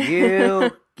 Hey,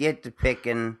 you get to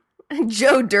picking.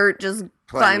 Joe Dirt just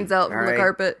climbs out from the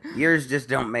carpet. Yours just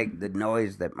don't make the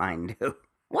noise that mine do.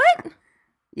 What?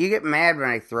 You get mad when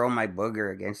I throw my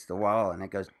booger against the wall and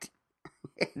it goes...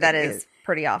 That is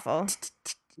pretty awful.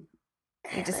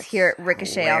 You just hear it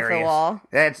ricochet off the wall.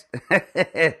 That's...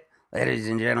 Ladies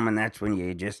and gentlemen, that's when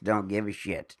you just don't give a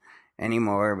shit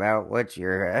anymore about what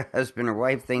your husband or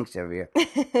wife thinks of you.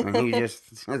 When you just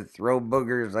throw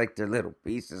boogers like they're little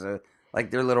pieces of... like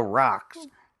they're little rocks.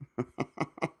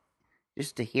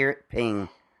 Just to hear it ping.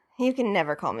 You can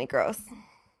never call me gross.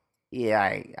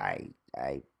 Yeah,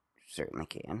 I certainly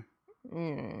can.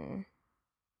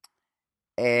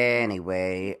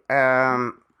 Anyway,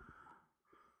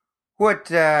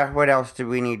 what else do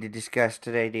we need to discuss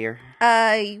today, dear?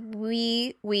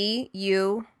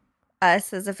 You,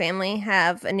 us as a family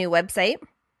have a new website.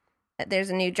 There's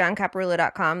a new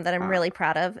johncaparulo.com that I'm really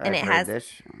proud of, and it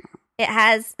has.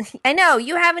 I know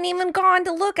you haven't even gone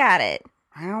to look at it.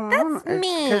 I don't know. That's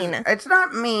mean. It's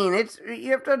not mean.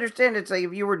 You have to understand. It's like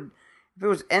if it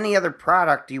was any other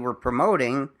product you were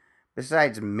promoting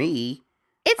besides me.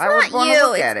 It's not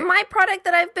you. It's my product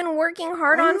that I've been working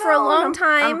hard on for a long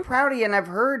time. I'm proud of you, and I've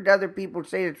heard other people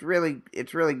say it's really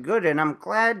good, and I'm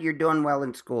glad you're doing well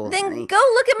in school. Then go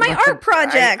look at my art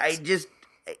project.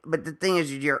 But the thing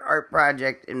is, your art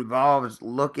project involves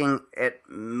looking at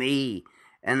me,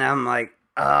 and I'm like,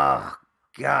 oh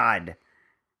God.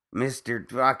 Mr.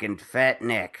 fucking Fat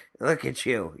Nick, look at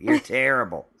you. You're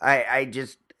terrible.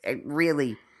 It's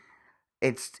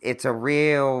a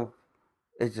real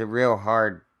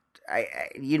hard,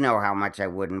 you know how much I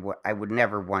would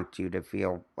never want you to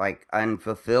feel like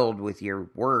unfulfilled with your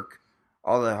work,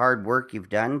 all the hard work you've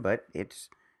done, but it's,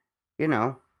 I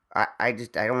don't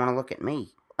want to look at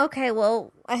me. Okay,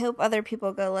 well, I hope other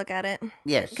people go look at it.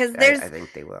 Yes, because I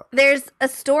think they will. There's a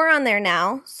store on there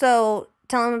now, so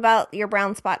tell them about your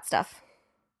brown spot stuff.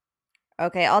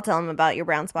 Okay, I'll tell them about your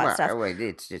brown spot stuff. Wait,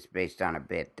 it's just based on a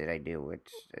bit that I do.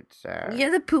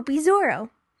 You're the poopy Zorro.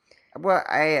 Well,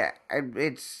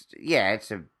 it's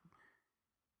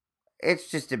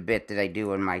just a bit that I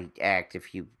do in my act.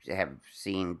 If you have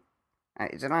seen,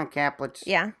 is it on Caplets?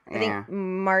 Yeah, I think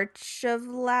March of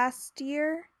last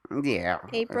year. Yeah,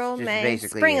 April, May,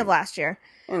 spring of last year.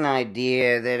 An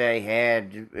idea that I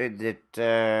had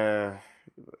that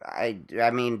I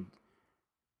mean,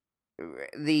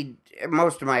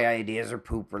 most of my ideas are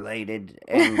poop related,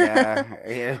 and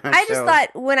I just thought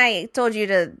when I told you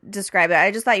to describe it,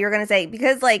 I just thought you were going to say,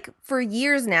 because like for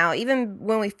years now, even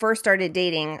when we first started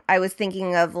dating, I was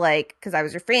thinking of because I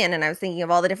was your fan, and I was thinking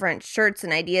of all the different shirts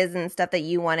and ideas and stuff that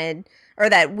you wanted or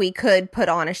that we could put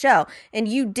on a show, and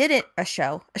you didn't a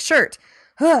shirt.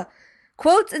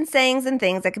 Quotes and sayings and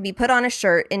things that could be put on a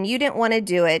shirt, and you didn't want to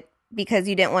do it because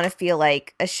you didn't want to feel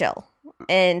like a shill.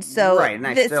 And so right, and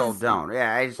I still don't.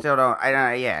 Yeah, I still don't. I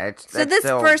don't. Yeah, it's so this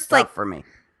still first tough for me.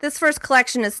 This first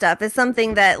collection of stuff is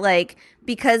something that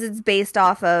because it's based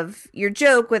off of your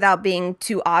joke without being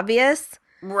too obvious.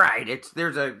 Right.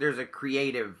 There's a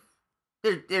creative.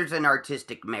 There's an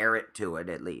artistic merit to it,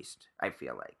 at least I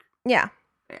feel like. Yeah.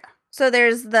 Yeah. So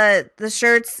there's the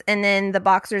shirts, and then the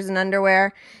boxers and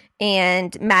underwear,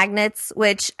 and magnets,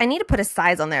 which I need to put a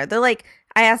size on there. They're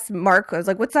I asked Mark, I was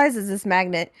like, what size is this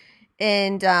magnet?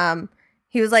 And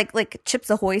he was like Chips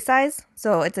Ahoy size.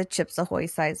 So it's a Chips Ahoy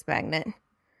size magnet.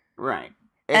 Right.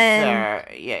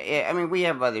 Yeah. I mean, we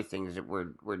have other things that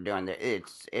we're doing. That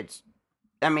it's.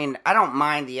 I mean, I don't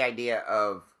mind the idea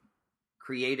of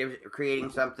creating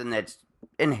something that's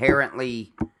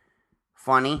inherently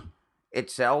funny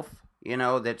itself.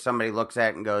 That somebody looks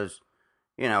at and goes,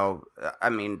 I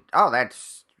mean, oh,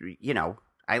 that's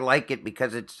I like it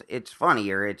because it's funny,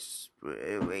 or it's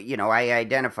I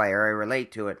identify or I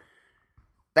relate to it.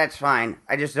 That's fine.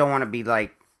 I just don't want to be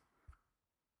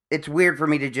it's weird for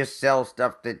me to just sell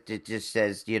stuff that just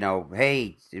says,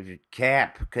 hey,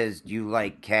 Cap, because you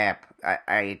like Cap.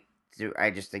 I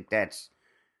just think that's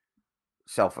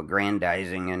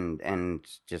self-aggrandizing and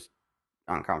just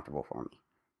uncomfortable for me.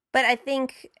 But I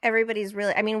think everybody's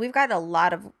really, I mean, we've got a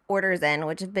lot of orders in,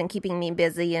 which have been keeping me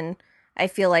busy, and I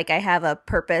feel like I have a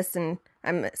purpose, and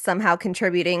I'm somehow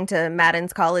contributing to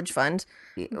Madden's college fund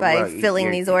by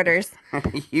filling these orders.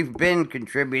 You've been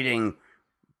contributing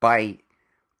by.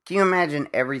 Can you imagine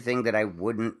everything that I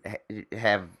wouldn't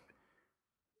have?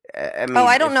 I Oh, mean,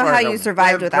 I don't as know far how as you a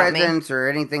survived web without me. presence or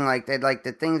anything like that, like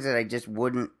the things that I just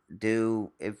wouldn't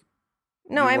do if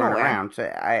No, you I'm weren't aware. around. So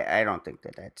I don't think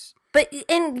that that's. But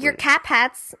in your cap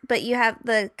hats, but you have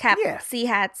the cap Yeah, C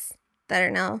hats that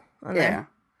are now on there. yeah,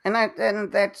 and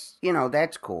that's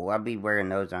that's cool. I'll be wearing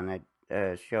those on that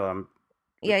show. I'm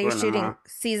Yeah, you're recording shooting tomorrow.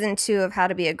 season 2 of How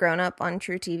to Be a Grown Up on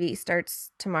True TV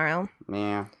starts tomorrow.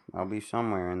 Yeah, I'll be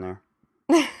somewhere in there.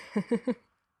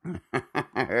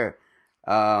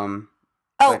 um,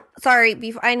 Oh, but sorry.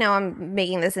 I know I'm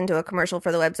making this into a commercial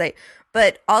for the website,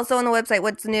 but also on the website,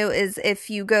 what's new is if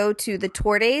you go to the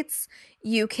tour dates,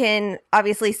 you can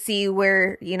obviously see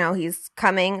where, he's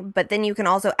coming, but then you can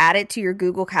also add it to your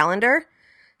Google Calendar.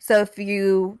 So if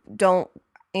you don't,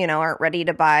 aren't ready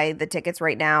to buy the tickets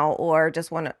right now or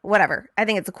just want to, whatever, I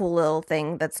think it's a cool little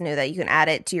thing that's new that you can add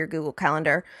it to your Google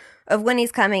Calendar of when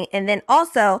he's coming. And then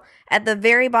also at the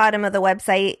very bottom of the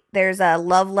website, there's a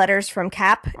love letters from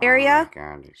Cap oh my area.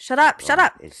 god, Shut up, shut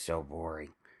up. it's so boring.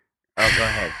 Oh, go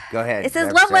ahead, go ahead. It says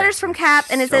I'm love sorry. letters from Cap,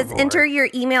 and it So says enter boring. your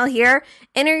email here.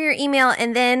 Enter your email,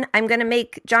 and then I'm going to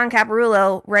make John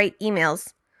Caparulo write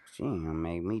emails. She ain't gonna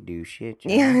make me do shit,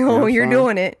 y'all. Yeah, You know what I'm you're saying?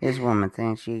 doing it. This woman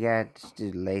thinks she got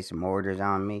to lay some orders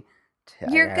on me.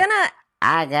 You're going to.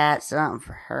 I got something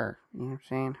for her. You know what I'm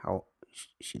saying? Oh,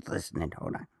 she's listening.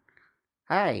 Hold on.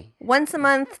 Hi. Once a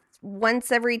month, once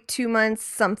every 2 months,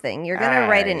 something. You're going to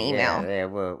write an email. Yeah,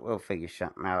 we'll figure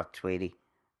something out, Tweety.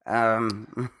 I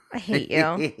hate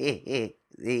you.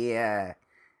 The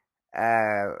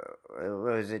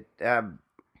what was it?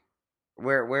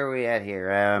 Where are we at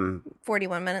here?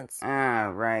 41 minutes.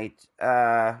 Right.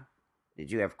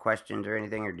 Did you have questions or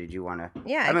anything, or did you want to?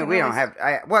 Yeah, I mean, we don't have.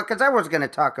 Because I was going to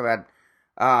talk about.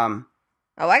 Oh,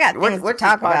 I got things to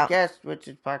talk about. What's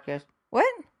his podcast? What?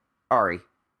 Ari.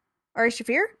 Ari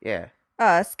Shafir? Yeah.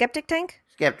 Skeptic Tank?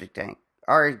 Skeptic Tank.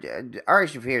 Ari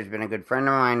Shafir has been a good friend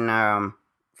of mine.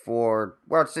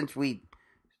 Since we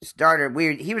started,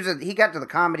 he got to the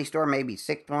Comedy Store maybe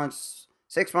 6 months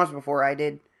before I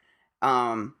did.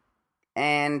 And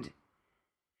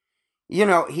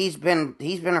he's been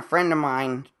a friend of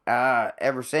mine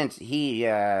ever since. He's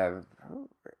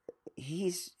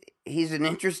an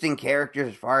interesting character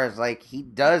as far as like he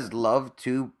does love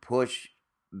to push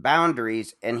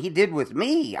boundaries, and he did with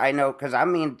me. I know, because I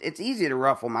mean it's easy to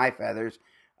ruffle my feathers,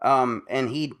 and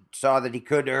he saw that he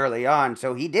could early on,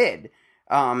 so he did.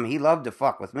 He loved to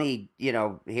fuck with me,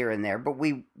 here and there, but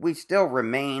we still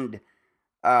remained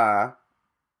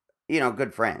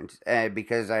good friends,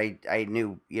 because I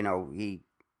knew, he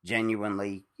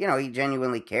genuinely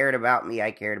cared about me.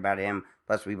 I cared about him.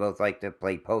 Plus, we both like to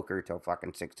play poker till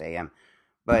fucking 6 a.m.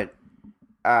 But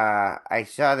I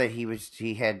saw that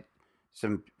he had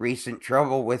some recent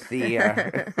trouble with the.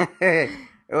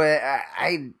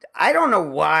 I don't know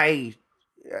why.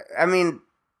 I mean,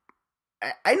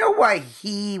 I know why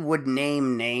he would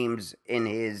name names in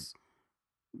his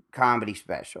comedy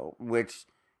special, which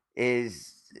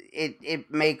is it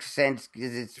makes sense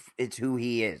because it's who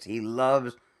he is. He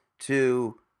loves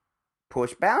to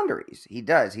push boundaries. He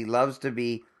does. He loves to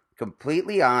be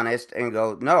completely honest and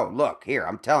go, no, look here,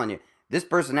 I'm telling you, this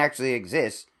person actually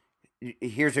exists.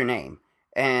 Here's her name,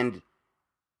 and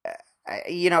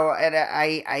and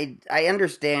I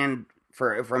understand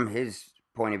from his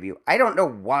point of view. I don't know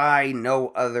why no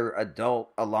other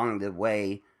adult along the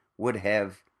way wouldn't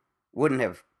have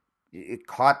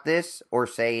caught this, or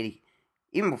say,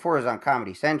 even before it was on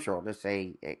Comedy Central, to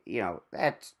say,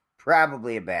 that's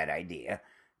probably a bad idea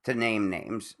to name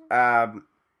names.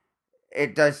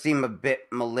 It does seem a bit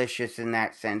malicious in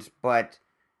that sense, but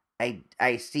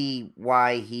I see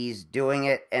why he's doing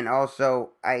it, and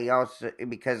also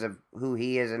because of who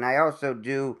he is, and I also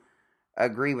do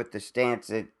agree with the stance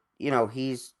that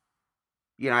he's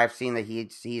I've seen that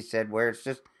he said where it's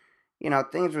just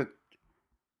things with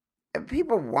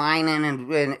people whining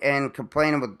and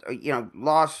complaining with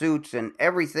lawsuits and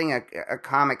everything a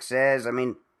comic says, I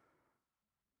mean,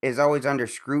 is always under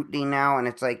scrutiny now, and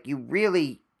it's like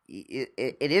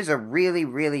it is a really,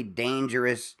 really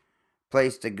dangerous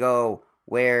place to go,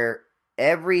 where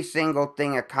every single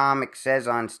thing a comic says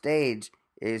on stage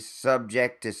is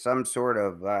subject to some sort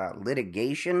of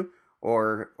litigation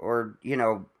or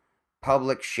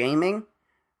public shaming,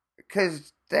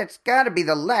 because that's got to be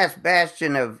the last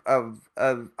bastion of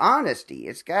honesty.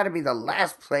 It's got to be the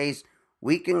last place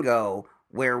we can go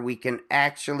where we can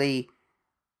actually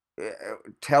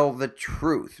tell the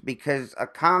truth. Because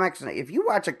if you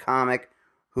watch a comic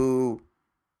who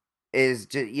is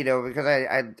just, because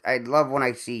I love when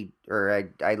I see, or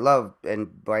I love,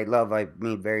 and by love I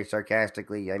mean very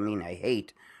sarcastically, I mean I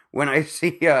hate when I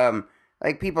see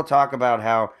like people talk about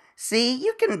how, see,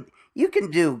 you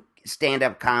can do stand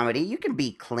up comedy, you can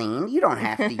be clean, you don't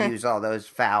have to use all those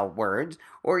foul words,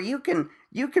 or you can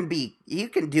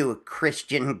do a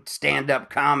Christian stand up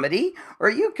comedy, or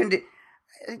you can do,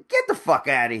 get the fuck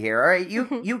out of here, all right?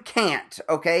 You can't,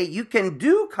 okay? You can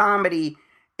do comedy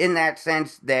in that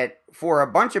sense that for a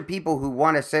bunch of people who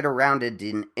want to sit around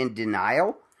in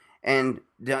denial and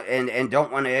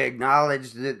don't want to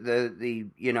acknowledge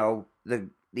the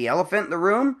elephant in the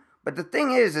room. But the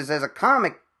thing is as a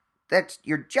comic, that's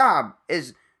your job,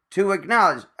 is to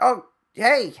acknowledge, oh,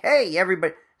 hey,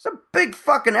 everybody, there's a big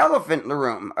fucking elephant in the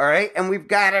room, all right? And we've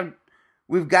got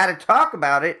to talk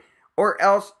about it, or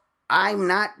else I'm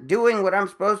not doing what I'm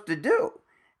supposed to do.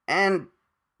 And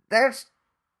that's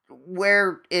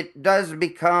where it does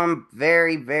become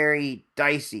very, very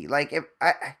dicey. Like, if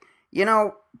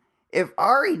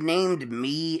Ari named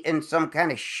me in some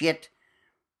kind of shit,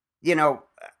 you know,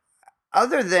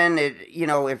 other than it,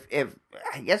 if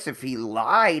I guess if he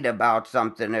lied about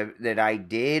something that I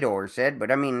did or said,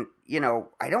 but I mean,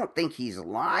 I don't think he's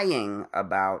lying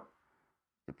about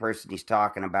the person he's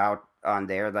talking about on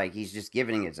there. Like, he's just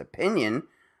giving his opinion.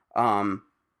 Um,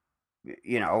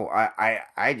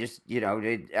 I just,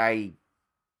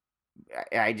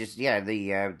 I just, yeah,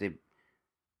 the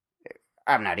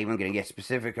I'm not even gonna get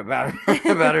specific about it,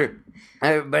 about her,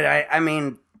 but I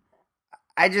mean,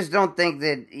 I just don't think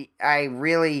that I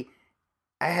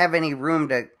have any room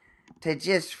to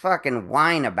just fucking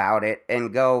whine about it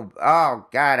and go, oh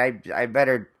God, I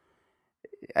better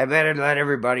let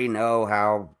everybody know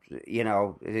how,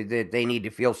 that they need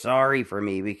to feel sorry for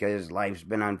me because life's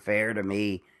been unfair to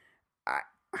me. I,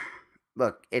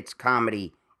 Look, it's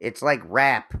comedy. It's like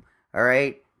rap. All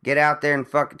right, get out there and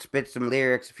fucking spit some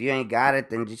lyrics. If you ain't got it,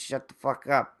 then just shut the fuck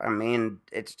up. I mean,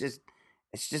 it's just,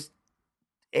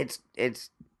 it's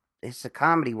a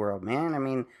comedy world, man. I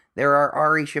mean, there are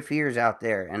Ari Shafirs out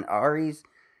there, and Ari's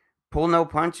pull no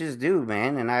punches, do,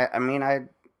 man. And I mean,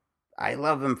 I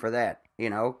love him for that,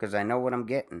 because I know what I'm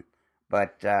getting.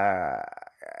 But yeah,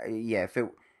 if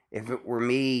it were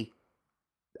me,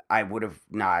 I would have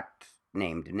not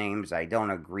named names. I don't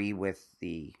agree with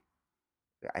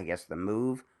I guess, the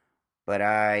move, but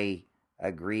I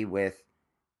agree with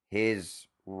his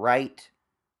right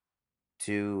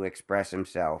to express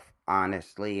himself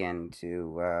honestly and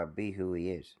to be who he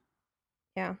is.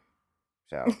 Yeah.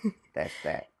 So that's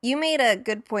that. You made a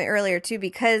good point earlier too,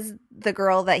 because the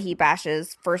girl that he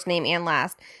bashes, first name and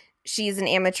last, she's an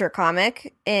amateur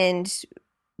comic, and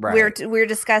Right. we're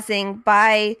discussing,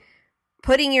 by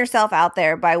putting yourself out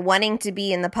there, by wanting to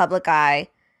be in the public eye,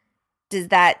 does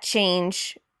that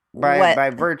change By what? by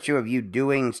virtue of you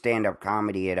doing stand up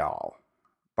comedy at all,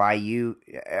 by you,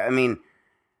 I mean,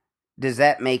 does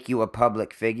that make you a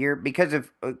public figure? Because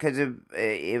if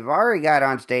Ari got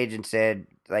on stage and said,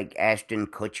 like, Ashton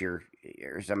Kutcher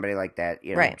or somebody like that,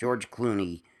 Right. George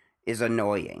Clooney is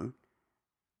annoying.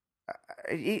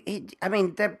 I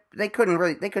mean, that they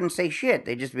couldn't say shit.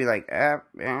 They'd just be like,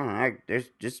 there's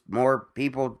just more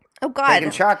people Oh taking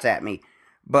God, shots at me.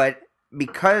 But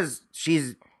because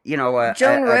she's,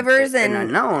 Joan Rivers an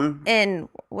unknown, and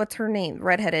what's her name?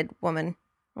 Redheaded woman.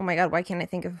 Oh my God, why can't I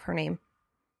think of her name?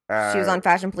 She was uh, on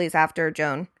Fashion Police after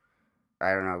Joan.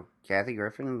 I don't know, Kathy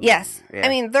Griffin. Yes. Yeah. I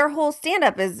mean, their whole stand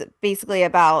up is basically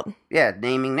about, Yeah,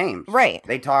 naming names. right.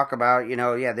 They talk about,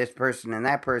 this person and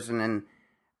that person, and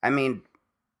I mean,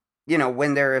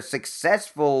 when they're a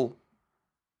successful,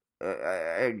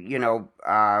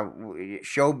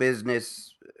 show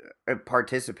business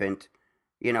participant,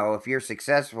 if you're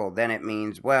successful, then it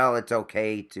means, well, it's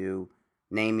okay to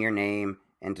name your name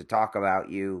and to talk about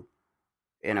you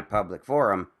in a public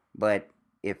forum. But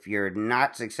if you're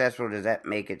not successful, does that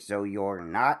make it so you're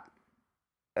not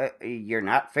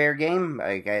fair game?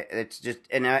 Like, it's just,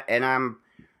 I'm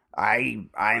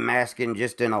asking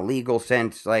just in a legal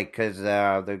sense, like, because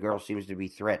the girl seems to be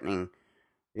threatening,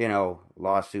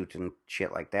 lawsuits and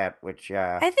shit like that, which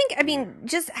I mean,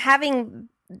 just having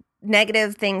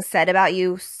negative things said about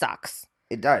you sucks.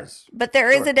 it does. But there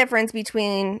is Sure. a difference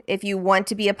between if you want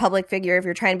to be a public figure, if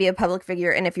you're trying to be a public figure,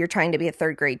 and if you're trying to be a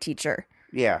third grade teacher.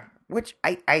 Yeah, which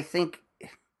I think,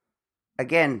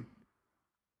 again,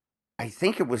 I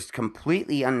think it was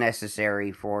completely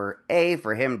unnecessary for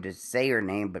him to say her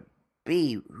name, but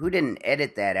B, who didn't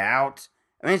edit that out?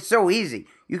 I mean, it's so easy.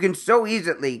 You can so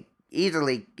easily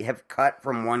have cut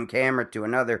from one camera to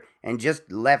another and just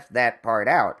left that part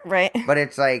out. Right. But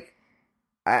it's like,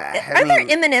 I Aren't there mean,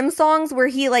 Eminem songs where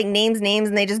he like names names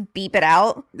and they just beep it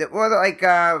out? well, like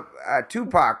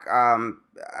Tupac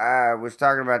was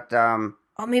talking about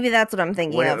Oh, maybe that's what I'm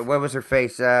thinking of. what was her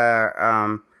face?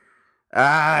 Timmy,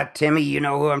 you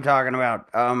know who I'm talking about.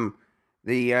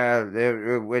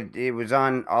 It was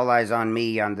on All Eyes on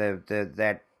Me on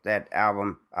that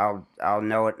album. I'll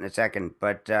know it in a second.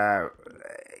 But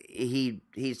he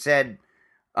said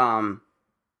in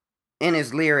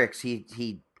his lyrics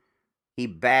he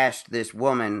bashed this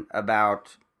woman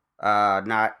about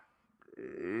not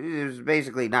it was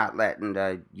basically not letting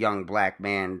a young black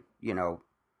man,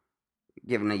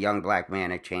 giving a young black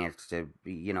man a chance to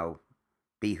be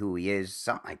who he is,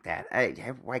 something like that.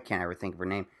 Why can't I ever think of her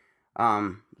name?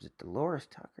 Was it Dolores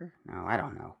Tucker? No, I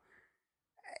don't know.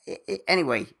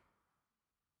 Anyway,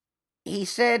 he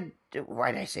said,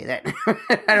 why did I say that?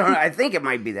 I don't know. I think it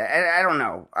might be that. I don't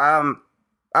know.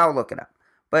 I'll look it up.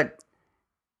 But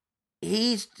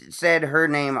he said her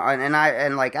name, I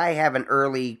have an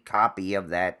early copy of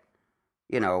that,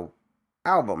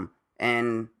 album,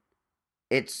 and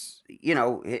it's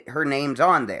her name's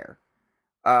on there.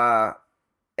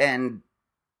 And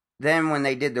then when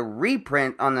they did the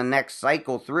reprint on the next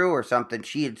cycle through or something,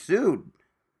 she had sued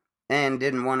and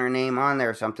didn't want her name on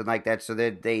there or something like that, so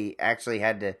that they actually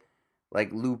had to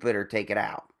like loop it or take it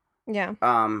out. Yeah.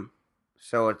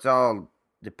 So it's all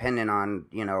dependent on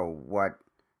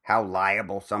how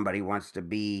liable somebody wants to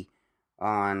be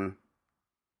on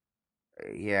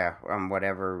on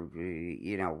whatever,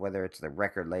 whether it's the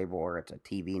record label or it's a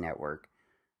TV network.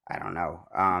 I don't know.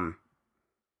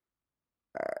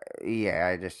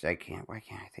 I can't. Why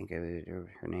can't I think of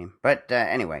her name? But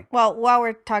anyway. Well, while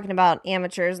we're talking about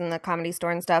amateurs and the Comedy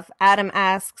Store and stuff, Adam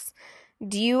asks,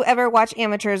 "Do you ever watch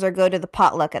amateurs or go to the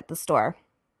potluck at the store?"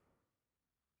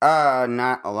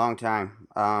 Not a long time.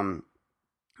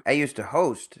 I used to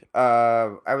host.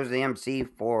 I was the MC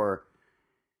for,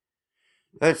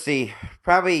 let's see,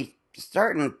 probably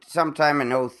starting sometime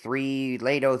in 03,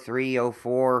 late 03,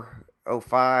 04,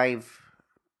 05.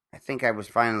 I think I was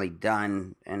finally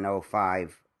done in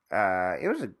 05. It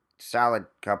was a solid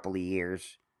couple of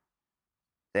years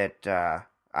that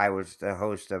I was the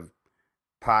host of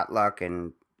Potluck,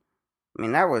 and I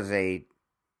mean that was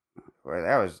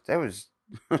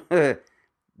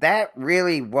that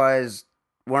really was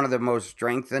one of the most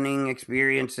strengthening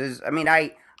experiences. I mean,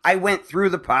 I went through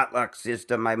the Potluck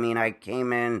system. I mean, I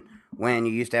came in when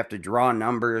you used to have to draw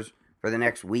numbers for the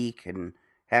next week and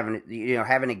having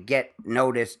to get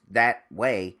noticed that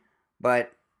way.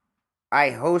 But I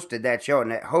hosted that show,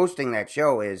 and hosting that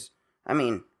show is, I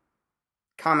mean,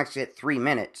 comics get 3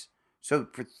 minutes. So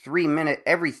for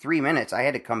every 3 minutes, I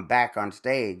had to come back on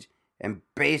stage and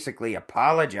basically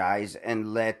apologize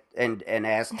and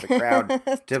ask the crowd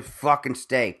to fucking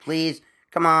stay. Please,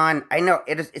 come on. I know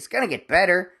it's gonna get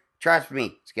better. Trust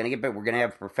me, it's gonna get better. We're gonna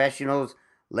have professionals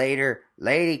later.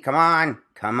 Lady, come on.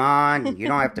 You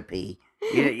don't have to pee.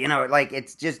 Like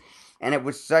it's just, and it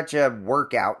was such a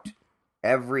workout.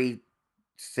 Every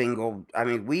single, I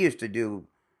mean, we got to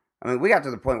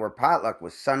the point where Potluck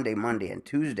was Sunday, Monday, and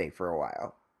Tuesday for a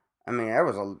while. I mean, it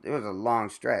was a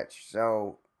long stretch.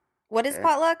 So, what is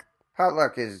potluck?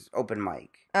 Potluck is open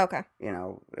mic. Okay.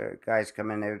 Guys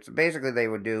come in there. So basically, they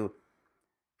would do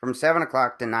from 7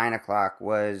 o'clock to 9 o'clock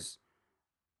was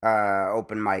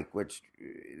open mic, which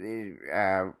they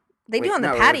do on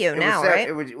the patio now, right?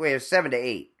 It was 7 to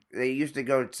 8. They used to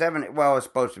go 7. Well, it was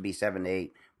supposed to be 7 to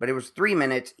 8, but it was 3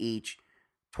 minutes each.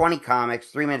 20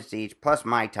 comics, 3 minutes each, plus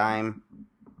my time.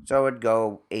 So it would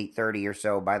go 8:30 or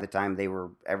so by the time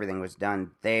everything was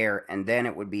done there, and then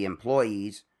it would be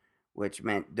employees, which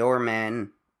meant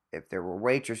doormen, if there were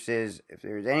waitresses, if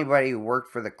there was anybody who worked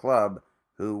for the club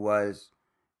who was,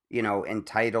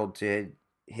 entitled to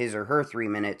his or her 3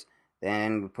 minutes,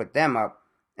 then we put them up,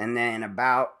 and then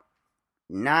about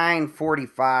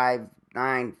 9:45,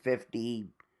 9:50,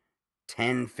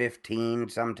 10:15,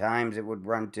 sometimes it would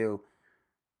run to.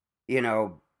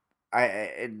 The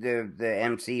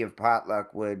MC of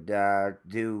Potluck would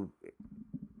do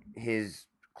his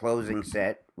closing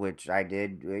set, which I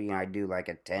did. I do like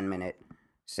a 10-minute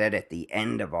set at the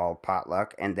end of all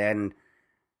Potluck, and then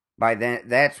by then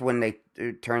that's when they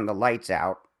turn the lights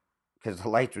out, because the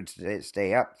lights would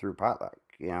stay up through Potluck,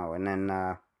 and then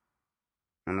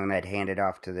I'd hand it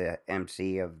off to the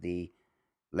MC of the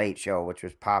late show, which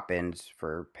was pop-ins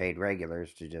for paid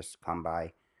regulars to just come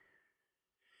by.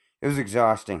 It was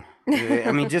exhausting.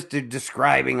 I mean, just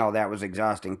describing all that was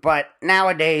exhausting. But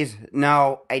nowadays,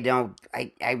 no, I don't.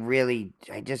 I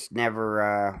just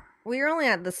never. We're only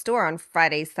at the store on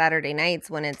Fridays, Saturday nights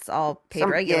when it's all paid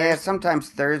regulars. Sometimes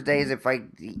Thursdays if I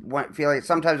feel like.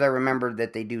 Sometimes I remember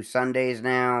that they do Sundays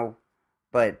now,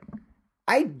 but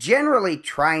I generally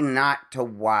try not to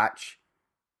watch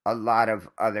a lot of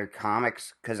other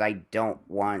comics because any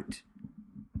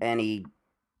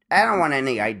I don't want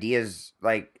any ideas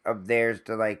like of theirs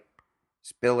to like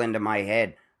spill into my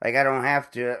head. Like I don't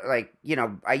have to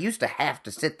I used to have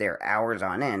to sit there hours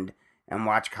on end and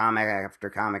watch comic after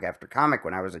comic after comic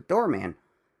when I was a doorman.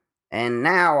 And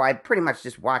now I pretty much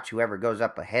just watch whoever goes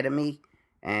up ahead of me,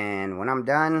 and when I'm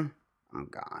done, I'm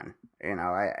gone.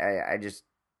 I just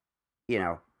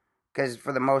because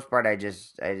for the most part I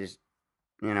just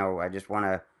want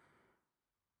to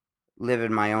live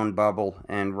in my own bubble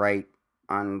and write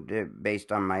on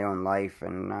based on my own life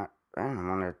and not. I don't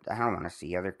want to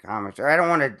see other comics, or I don't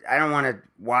want to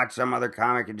watch some other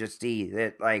comic and just see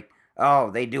that like,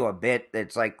 oh, they do a bit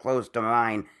that's like close to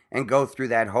mine and go through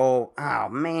that whole. Oh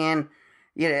man,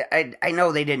 yeah, I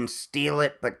know they didn't steal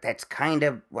it, but that's kind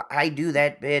of I do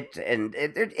that bit, and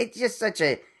it's just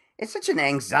it's such an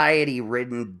anxiety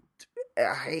ridden.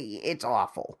 It's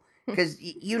awful because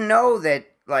you know that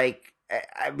like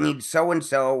I mean so and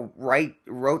so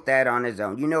wrote that on his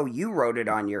own. You wrote it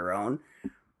on your own.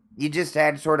 You just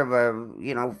had sort of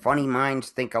a funny minds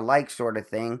think alike sort of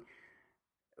thing.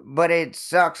 But it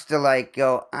sucks to like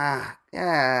go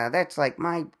yeah, that's like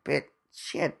my bit.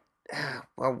 Shit.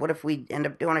 Well, what if we end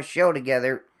up doing a show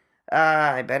together?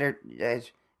 I better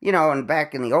and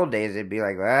back in the old days it'd be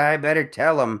like, well, I better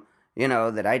tell them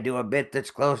that I do a bit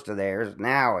that's close to theirs.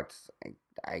 Now it's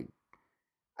I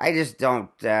I just don't.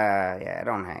 I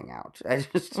don't hang out. I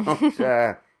just don't.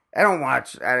 I don't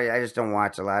watch. I just don't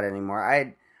watch a lot anymore.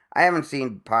 I haven't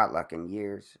seen Potluck in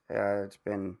years. It's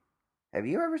been. Have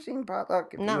you ever seen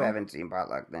Potluck? If you No. haven't seen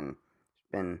Potluck, then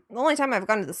it's been. The only time I've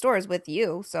gone to the store is with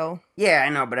you, so. Yeah, I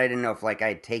know, but I didn't know if like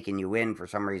I'd taken you in for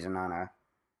some reason on a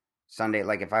Sunday,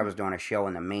 like if I was doing a show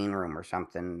in the main room or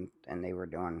something, and they were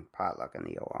doing Potluck in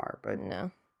the OR. But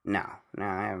No. no,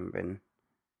 I haven't been.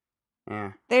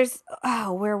 Yeah. There's.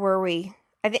 Oh, where were we?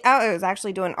 I think I was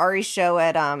actually doing Ari's show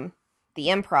at the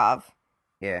Improv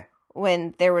Yeah.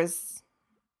 when there was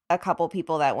a couple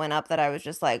people that went up that I was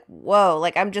just like, whoa,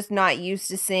 like I'm just not used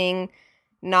to seeing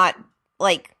not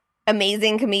like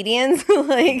amazing comedians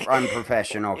like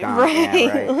Unprofessional right, Yeah,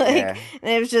 right. like Yeah.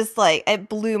 and it was just like it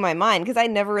blew my mind because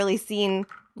I'd never really seen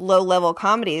low level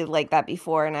comedy like that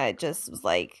before, and I just was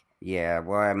like, Yeah.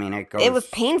 Well, I mean, it was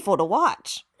painful to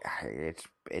watch.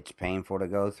 It's painful to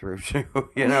go through too.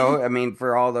 I mean,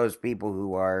 for all those people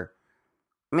who are.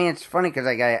 I mean, it's funny because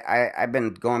like I've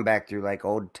been going back through like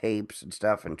old tapes and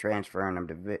stuff and transferring them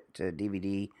to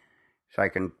DVD so I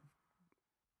can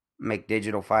make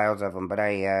digital files of them. But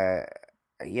I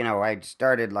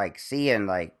started like seeing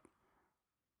like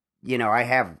I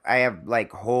have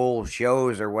like whole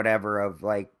shows or whatever of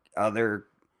like other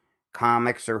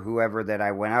comics or whoever that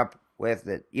I went up with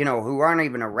that who aren't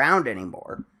even around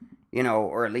anymore,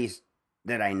 or at least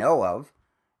that I know of,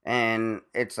 and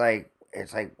it's like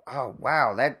oh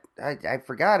wow, that I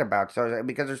forgot about. So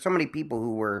because there's so many people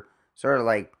who were sort of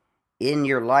like in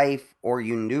your life or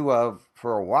you knew of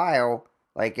for a while,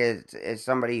 like as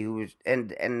somebody who's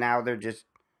and now they're just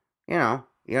you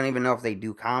don't even know if they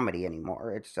do comedy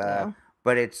anymore. It's Yeah.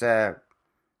 but it's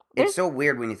There's- so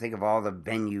weird when you think of all the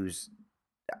venues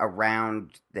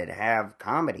around that have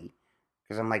comedy,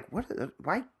 because I'm like,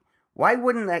 why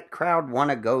wouldn't that crowd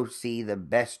want to go see the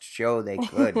best show they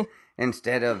could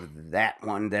instead of that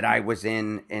one that I was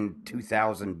in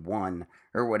 2001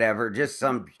 or whatever? Just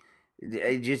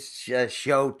a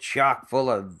show chock full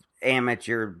of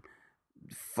amateur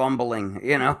fumbling. I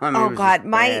mean, Oh it was God, just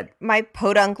my bad. my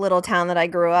podunk little town that I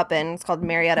grew up in, it's called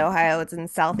Marietta, Ohio. It's in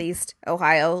southeast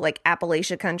Ohio, like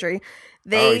Appalachia country. Oh,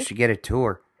 you They should get a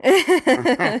tour.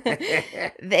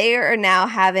 they are now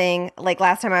having, like,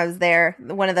 last time I was there,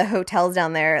 one of the hotels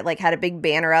down there like had a big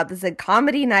banner up that said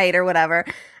comedy night or whatever.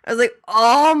 I was like,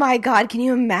 oh my God, can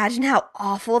you imagine how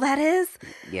awful that is?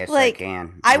 Yes, Like, I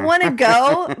can. I want to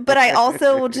go, but I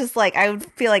also will just like, I would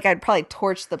feel like I'd probably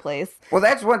torch the place. Well,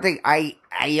 that's one thing I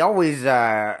always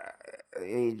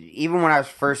even when I was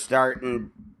first starting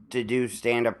to do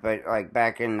stand up, like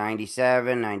back in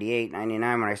 97, 98,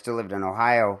 99 when I still lived in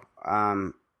Ohio,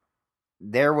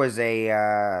 there was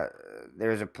a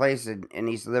place in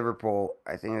East Liverpool,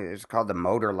 I think it was called the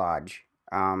Motor Lodge.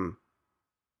 And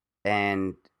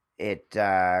it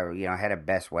had a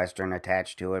Best Western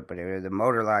attached to it, but the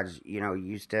Motor Lodge,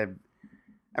 used to.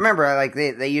 I remember, like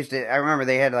they used to. I remember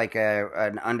they had like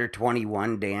an under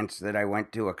 21 dance that I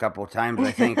went to a couple of times.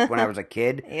 I think when I was a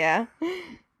kid. Yeah.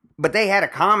 but they had a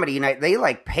comedy night. They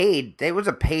like paid. It was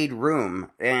a paid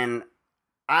room, and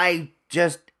I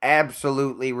just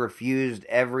absolutely refused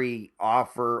every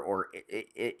offer or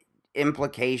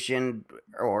implication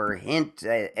or hint.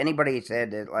 Anybody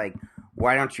said that, like,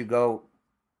 why don't you go?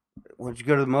 Why don't you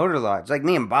go to the Motor Lodge? Like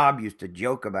me and Bob used to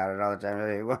joke about it all the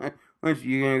time. Like, why aren't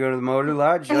you gonna go to the Motor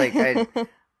Lodge? Like,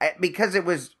 because it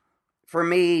was for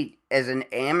me as an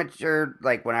amateur.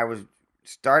 Like when I was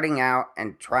starting out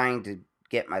and trying to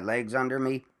get my legs under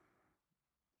me,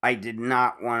 I did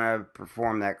not want to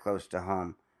perform that close to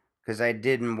home because I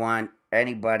didn't want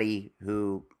anybody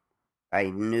who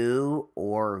I knew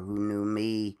or who knew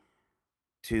me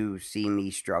to see me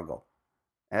struggle.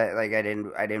 Like I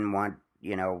didn't want, I didn't want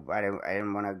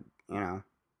to,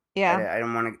 Yeah. I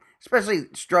didn't want to, especially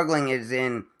struggling is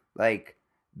in like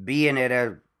being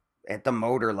at the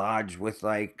Motor Lodge with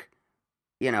like,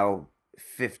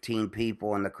 15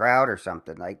 people in the crowd or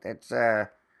something. Like that's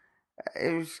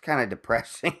it was kind of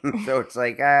depressing. So it's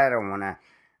like I don't want to.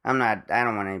 I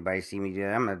don't want anybody to see me do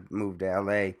that. I'm gonna move to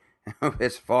LA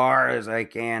as far as I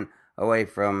can away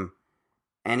from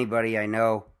anybody I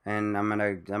know, and I'm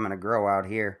gonna grow out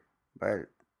here. But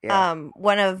yeah,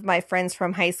 One of my friends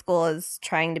from high school is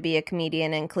trying to be a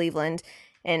comedian in Cleveland.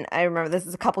 And I remember this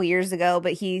is a couple years ago,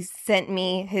 but he sent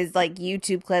me his like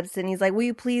YouTube clips and he's like, will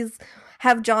you please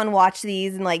have John watch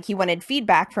these? And like, he wanted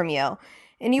feedback from you.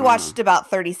 And you mm, watched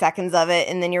about 30 seconds of it.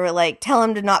 And then you were like, tell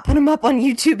him to not put him up on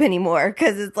YouTube anymore.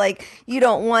 Cause it's like, you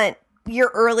don't want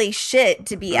your early shit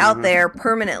to be out mm-hmm. there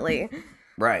permanently.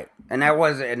 Right. And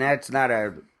that's not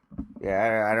a,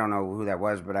 yeah, I don't know who that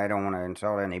was, but I don't want to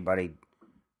insult anybody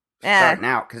starting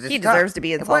out because he deserves to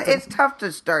be insulted. Well, it's tough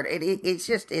to start.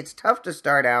 It's tough to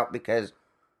start out because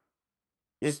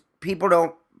just people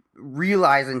don't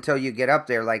realize until you get up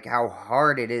there like how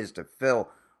hard it is to fill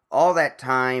all that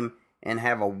time and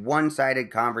have a one-sided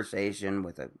conversation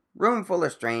with a room full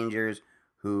of strangers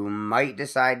who might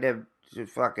decide to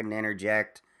fucking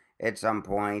interject at some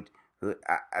point.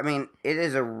 I mean, it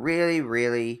is a really,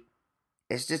 really.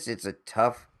 It's a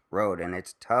tough road, and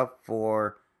it's tough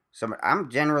for some. I'm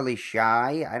generally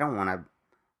shy. I don't want to,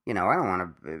 I don't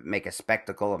want to make a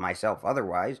spectacle of myself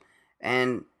otherwise.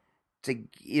 And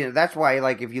that's why,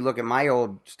 like, if you look at my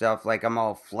old stuff, like I'm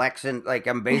all flexing, like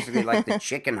I'm basically like the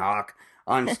chicken hawk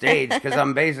on stage because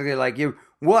I'm basically like you.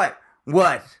 What?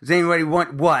 Does anybody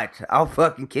want what? I'll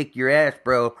fucking kick your ass,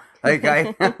 bro. Like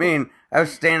I mean, I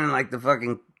was standing like the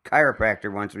fucking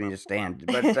chiropractor wants me to stand,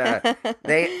 but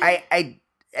I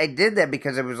did that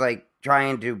because it was like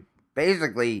trying to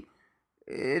basically,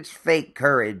 it's fake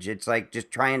courage. It's like just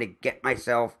trying to get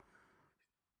myself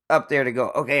up there to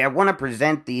go, okay, I want to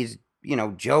present these,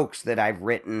 jokes that I've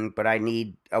written, but I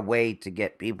need a way to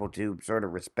get people to sort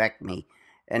of respect me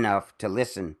enough to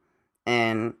listen.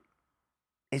 And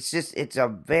it's a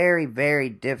very, very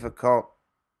difficult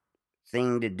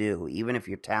thing to do, even if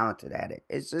you're talented at it.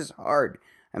 It's just hard.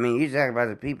 I mean, you talk about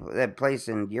the people, that place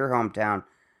in your hometown.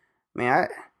 I mean,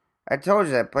 I told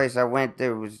you that place I went.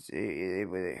 There was it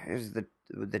was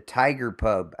the Tiger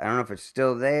Pub. I don't know if it's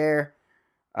still there.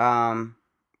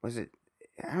 Was it?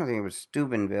 I don't think it was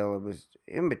Steubenville. It was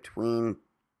in between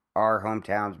our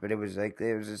hometowns, but it was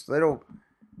this little.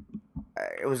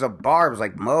 It was a bar. It was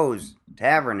like Moe's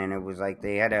Tavern, and it was like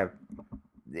they had a.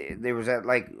 There was that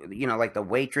like like the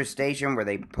waitress station where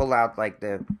they pull out like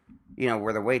the,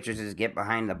 where the waitresses get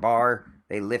behind the bar.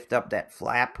 They lift up that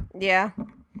flap. Yeah.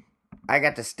 I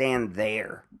got to stand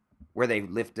there where they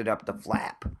lifted up the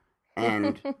flap,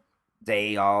 and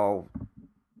they all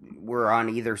were on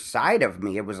either side of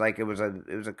me. It was like it was a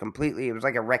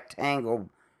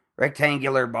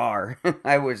rectangular bar.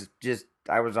 I was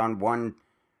on one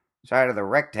side of the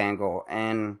rectangle,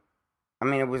 and I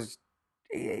mean it was.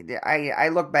 I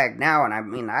look back now, and I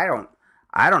mean I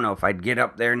don't know if I'd get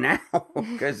up there now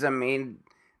because I mean.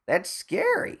 That's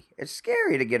scary. It's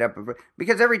scary to get up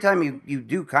because every time you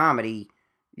do comedy,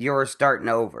 you're starting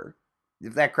over.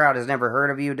 If that crowd has never heard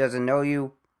of you, doesn't know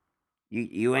you,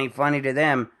 you ain't funny to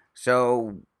them.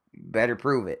 So you better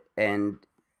prove it. And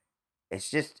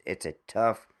it's a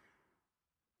tough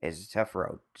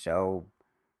road. So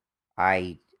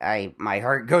my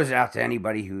heart goes out to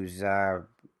anybody who's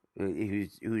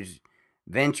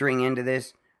venturing into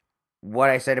this. What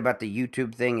I said about the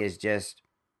YouTube thing is just.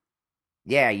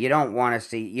 Yeah, you don't want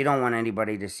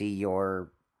anybody to see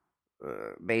your,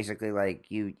 basically like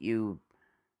you,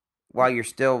 while you're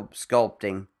still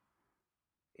sculpting,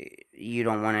 you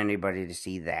don't want anybody to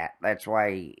see that. That's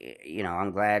why,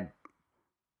 I'm glad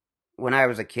when I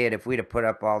was a kid, if we'd have put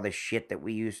up all the shit that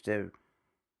we used to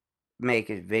make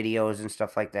as videos and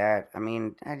stuff like that, I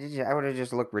mean, I would have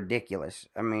just looked ridiculous.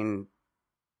 I mean,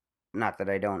 Not that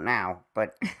I don't now,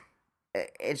 but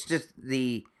it's just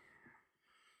the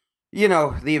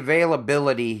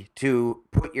availability to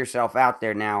put yourself out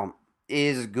there now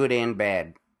is good and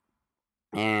bad,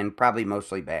 and probably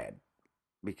mostly bad,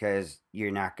 because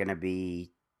you're not going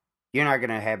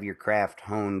to have your craft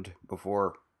honed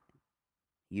before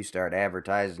you start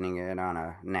advertising it on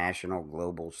a national,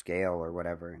 global scale or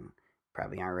whatever, and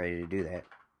probably aren't ready to do that.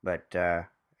 But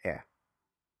yeah.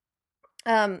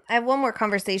 I have one more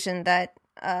conversation that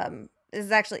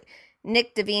is actually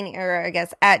Nick Devine, or I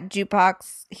guess at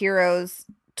Jukebox Heroes,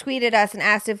 tweeted us and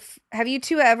asked if have you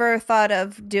two ever thought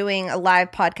of doing a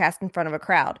live podcast in front of a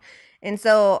crowd? And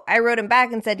so I wrote him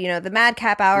back and said, the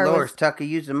Madcap Hour Dolores was Tucker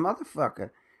used a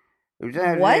motherfucker. It was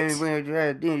what?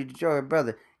 Joy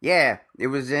brother. Yeah, it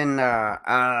was in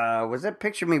was that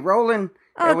Picture Me Rolling?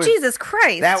 Jesus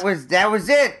Christ. That was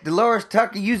it. Dolores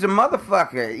Tucker used a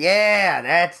motherfucker. Yeah,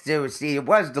 that's it. See, it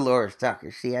was Dolores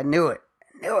Tucker. See, I knew it.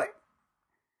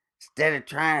 Instead of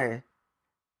trying to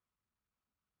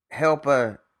help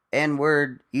a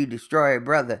N-word, you destroy a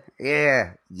brother.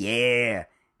 Yeah. They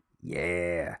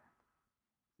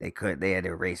had to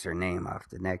erase her name off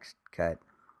the next cut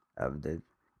of the.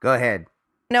 Go ahead.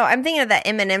 No, I'm thinking of that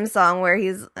Eminem song where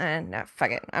he's no,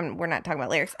 fuck it. We're not talking about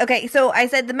lyrics. Okay, so I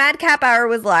said the Madcap Hour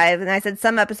was live, and I said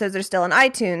some episodes are still on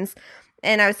iTunes,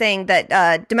 and I was saying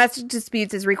that Domestic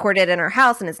Disputes is recorded in our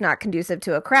house and it's not conducive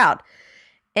to a crowd.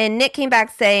 And Nick came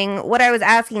back saying, what I was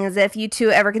asking is if you two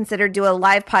ever considered do a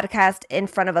live podcast in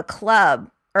front of a club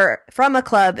or from a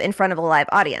club in front of a live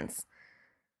audience.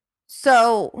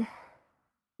 So,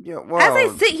 yeah, well, as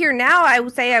I sit here now, I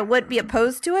would say I would be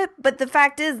opposed to it. But the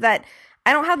fact is that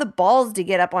I don't have the balls to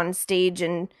get up on stage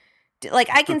and like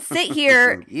I can sit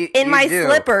here in my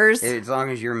slippers. As long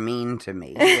as you're mean to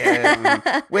me.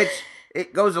 Which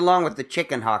it goes along with the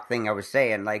chicken hawk thing I was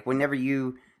saying. Like whenever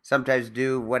you sometimes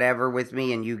do whatever with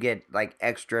me and you get like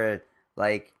extra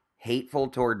like hateful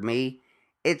toward me,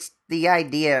 it's the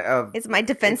idea of it's my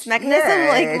defense mechanism.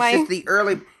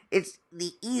 Yeah, it's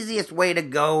the easiest way to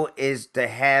go is to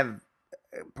have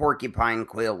porcupine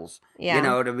quills. Yeah.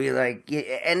 To be like,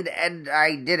 and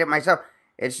I did it myself.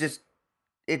 It's just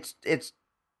it's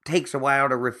takes a while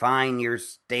to refine your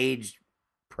stage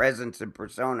presence and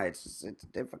persona. It's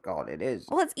difficult. It is.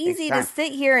 Well, it's easy to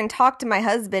sit here and talk to my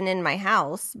husband in my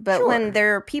house, but sure. When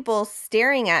there are people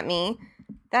staring at me,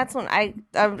 that's when I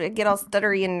get all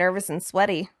stuttery and nervous and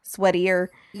sweatier.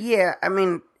 Yeah, I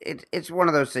mean, it's one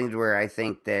of those things where I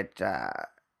think that,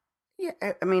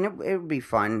 I mean, it would be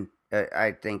fun.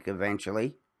 I think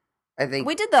eventually. I think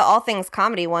we did the All Things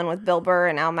Comedy one with Bill Burr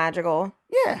and Al Madrigal.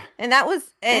 Yeah, and that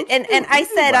was and I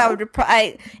said well.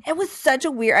 It was such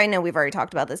a weird. I know we've already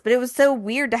talked about this, but it was so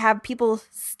weird to have people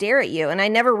stare at you, and I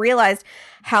never realized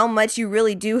how much you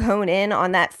really do hone in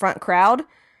on that front crowd.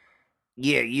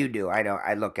 Yeah, you do. I don't.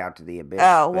 I look out to the abyss.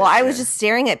 Oh, well, I was just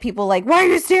staring at people like, why are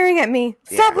you staring at me?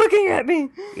 Stop looking at me.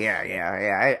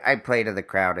 Yeah. I play to the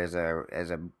crowd as a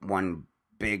one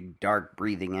big dark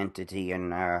breathing entity,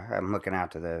 and I'm looking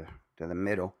out to the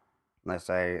middle, unless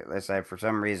I for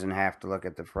some reason have to look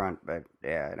at the front. But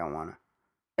yeah, I don't want to.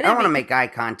 I don't want to make eye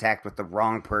contact with the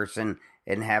wrong person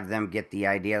and have them get the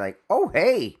idea like, oh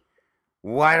hey,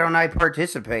 why don't I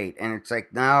participate? And it's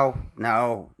like, no,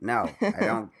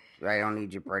 I don't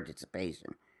need your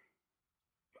participation.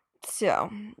 So,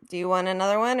 do you want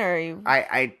another one, or you?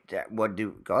 I would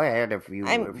do. Go ahead if you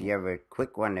have a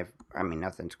quick one.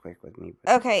 Nothing's quick with me.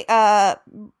 But. Okay.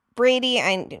 Brady.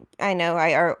 I know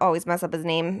I always mess up his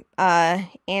name.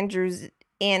 Andrews,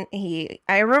 and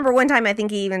I remember one time I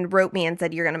think he even wrote me and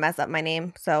said you're gonna mess up my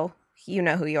name, so you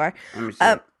know who you are. Let me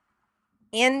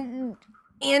see.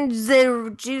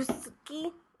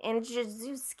 Andrzejewski.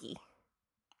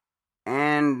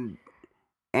 And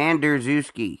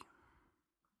Anderzewski.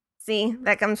 See,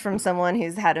 that comes from someone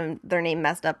who's had their name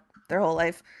messed up their whole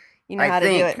life. You know how to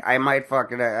do it. I might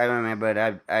fuck it up. I don't know,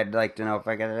 but I'd like to know if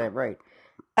I got that right.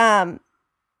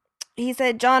 He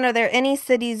said, John, are there any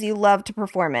cities you love to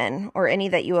perform in, or any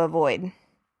that you avoid?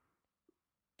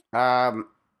 Well,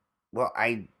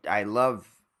 I love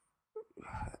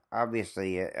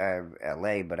obviously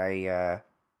L.A., but I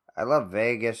love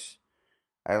Vegas.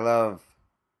 I love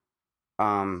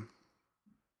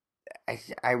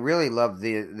I really love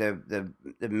the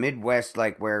Midwest,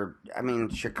 like where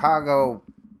Chicago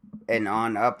and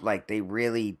on up, like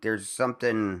there's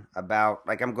something about,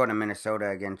 like I'm going to Minnesota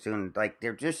again soon, like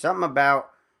there's just something about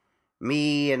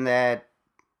me in that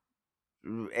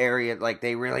area, like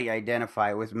they really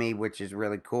identify with me, which is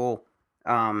really cool.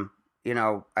 I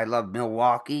love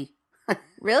Milwaukee.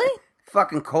 Really?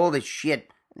 Fucking cold as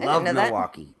shit. Love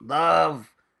Milwaukee.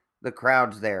 Love the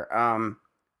crowds there.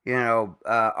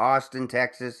 Austin,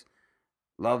 Texas.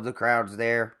 Love the crowds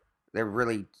there. They're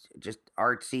really just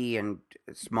artsy and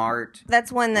smart.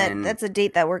 That's one And that's a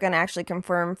date that we're going to actually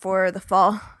confirm for the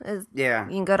fall. Is yeah,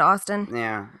 you can go to Austin.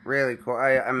 yeah, really cool.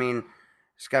 I mean,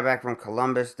 just got back from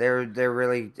Columbus. They're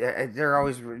really they're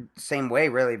always same way.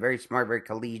 Really, very smart, very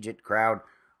collegiate crowd.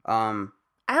 Um,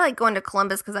 I like going to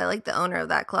Columbus because I like the owner of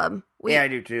that club. yeah, I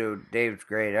do too. Dave's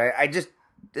great. I just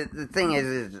the thing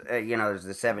is there's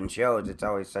the 7 shows. It's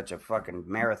always such a fucking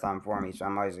marathon for me, so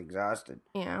I'm always exhausted.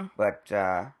 Yeah. But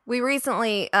We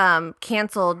recently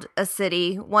canceled a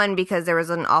city, one because there was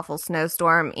an awful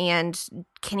snowstorm and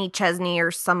Kenny Chesney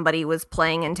or somebody was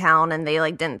playing in town and they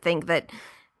didn't think that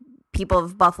people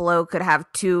of Buffalo could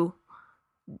have 2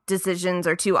 decisions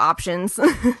or 2 options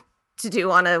to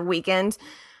do on a weekend.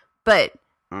 But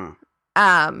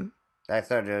I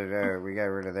thought we got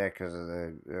rid of that because of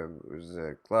it was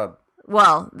a club.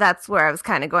 well, that's where I was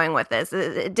kind of going with this.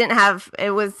 It didn't have.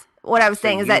 It was what I was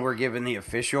saying is that you were giving the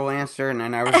official answer, and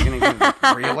then I was going to give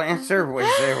the real answer.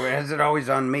 Was it always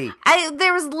on me?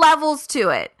 There was levels to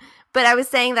it, but I was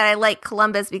saying that I like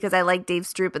Columbus because I like Dave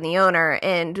Stroop and the owner,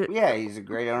 and yeah, he's a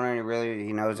great owner.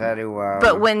 He knows how to.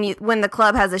 But when the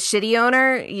club has a shitty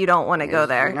owner, you don't want to go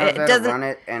there. He knows how to run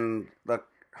it, and look,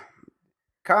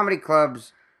 comedy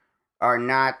clubs are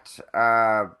not.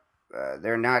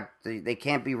 They're not. They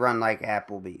can't be run like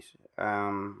Applebee's.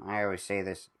 I always say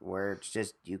this, where it's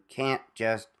just you can't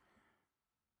just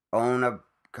own a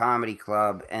comedy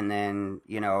club and then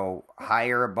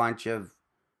hire a bunch of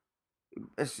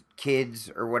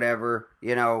kids or whatever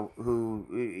who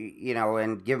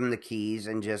and give them the keys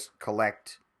and just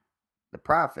collect the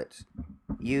profits.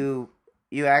 You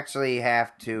actually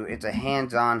have to. It's a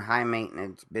hands-on,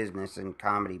 high-maintenance business in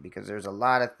comedy because there's a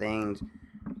lot of things,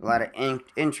 a lot of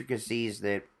intricacies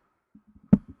that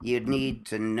you need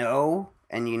to know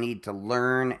and you need to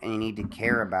learn and you need to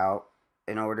care about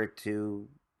in order to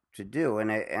do.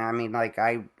 And I mean, like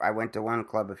I went to one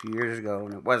club a few years ago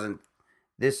and it wasn't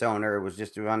this owner. It was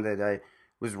just one that I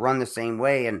was run the same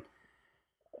way. And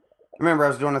I remember I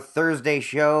was doing a Thursday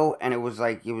show and it was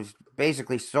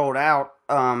basically sold out,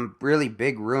 really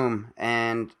big room.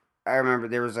 And I remember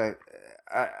there was a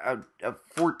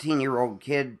 14-year-old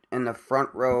kid in the front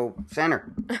row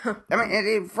center. I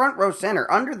mean, front row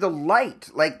center, under the light.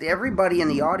 Like, everybody in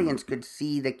the audience could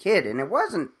see the kid. And it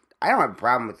wasn't, I don't have a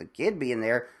problem with the kid being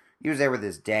there. He was there with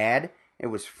his dad. It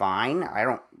was fine.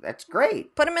 That's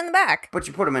great. Put him in the back. But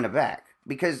you put him in the back.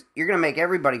 Because you're going to make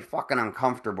everybody fucking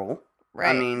uncomfortable.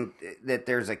 Right. I mean, that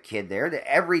there's a kid there.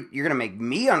 You're going to make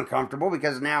me uncomfortable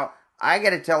because now I got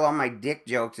to tell all my dick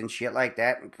jokes and shit like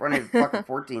that in front of a fucking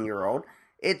 14-year-old.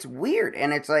 It's weird,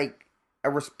 and it's like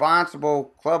a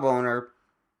responsible club owner,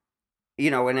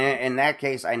 in that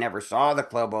case, I never saw the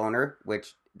club owner,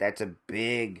 which that's a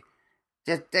big,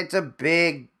 it's a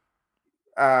big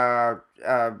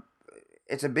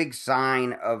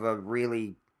sign of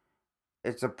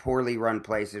it's a poorly run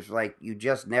place. It's like you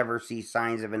just never see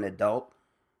signs of an adult,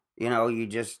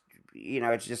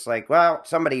 it's just like, well,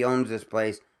 somebody owns this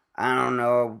place. I don't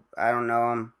know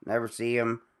them, never see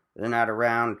them, they're not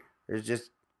around. There's just,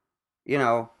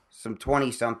 some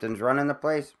 20-somethings running the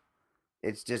place.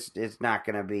 It's not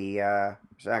going to be,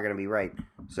 right.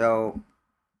 So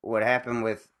what happened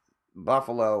with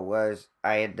Buffalo was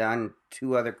I had done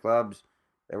 2 other clubs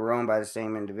that were owned by the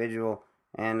same individual,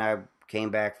 and I came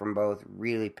back from both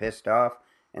really pissed off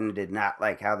and did not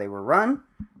like how they were run.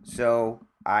 So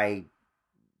I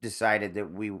decided that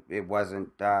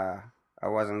I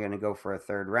wasn't going to go for a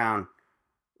 3rd round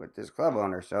with this club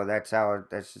owner. So that's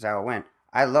just how it went.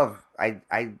 I love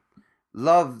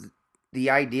the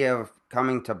idea of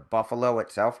coming to Buffalo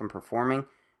itself and performing.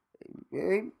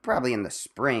 Probably in the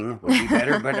spring would be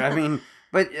better,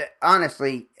 but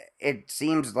honestly, it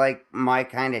seems like my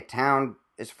kind of town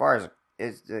as far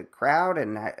as the crowd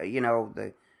and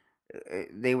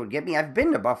they would get me. I've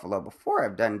been to Buffalo before.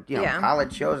 I've done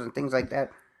college shows and things like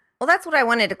that. Well, that's what I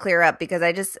wanted to clear up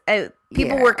because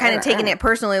people were kind of taking it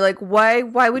personally, like, why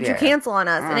would you cancel on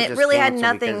us? And it really had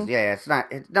nothing. Because,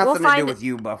 it's nothing to do with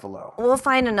you, Buffalo. We'll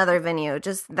find another venue.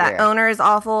 Just that owner is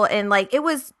awful, and it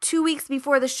was 2 weeks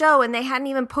before the show, and they hadn't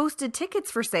even posted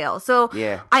tickets for sale. So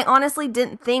I honestly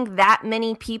didn't think that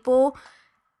many people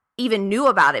even knew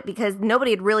about it because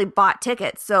nobody had really bought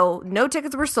tickets. So no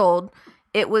tickets were sold.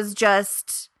 It was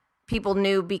just people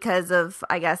knew because of,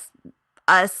 I guess,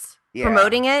 us.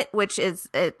 Promoting it,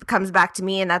 it comes back to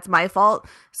me, and that's my fault.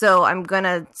 So I'm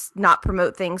gonna not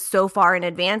promote things so far in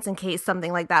advance in case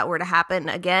something like that were to happen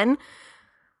again.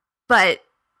 But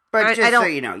just I don't, so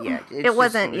you know, it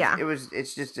wasn't.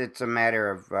 It's a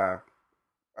matter of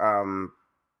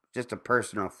just a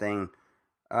personal thing,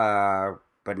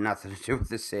 but nothing to do with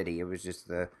the city. It was just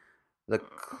the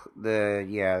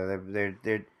yeah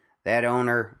the that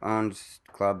owner owns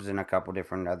clubs in a couple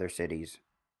different other cities,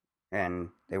 and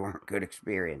they weren't good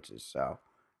experiences. So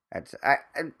that's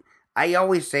I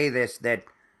always say this, that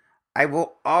I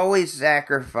will always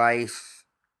sacrifice.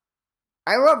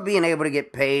 I love being able to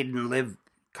get paid and live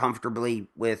comfortably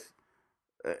with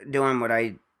doing what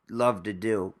I love to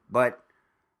do, but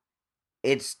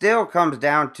it still comes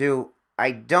down to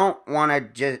I don't want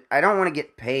to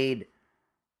get paid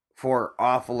for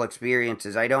awful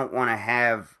experiences. I don't want to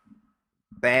have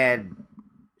bad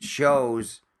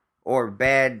shows or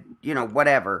bad,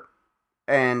 whatever.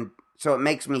 And so it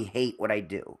makes me hate what I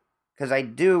do, cuz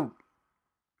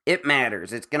it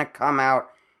matters. It's going to come out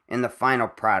in the final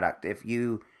product. If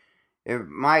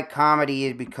my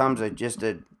comedy becomes just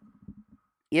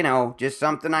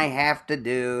something I have to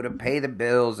do to pay the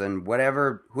bills, and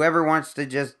whoever wants to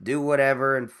just do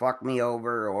whatever and fuck me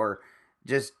over, or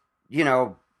just, you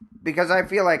know, because I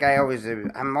feel like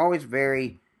I'm always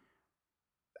very,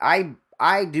 I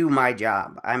do my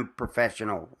job. I'm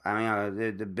professional. I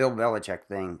mean, the Bill Belichick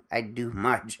thing, I do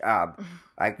my job.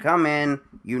 I come in,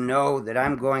 that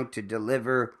I'm going to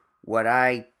deliver what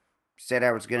I said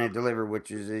I was going to deliver,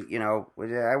 which is,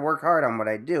 I work hard on what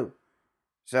I do.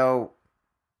 So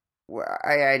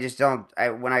I just don't.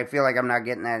 When I feel like I'm not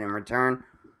getting that in return,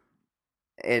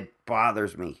 it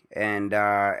bothers me, and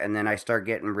then I start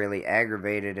getting really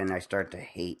aggravated, and I start to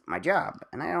hate my job,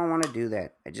 and I don't want to do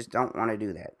that. I just don't want to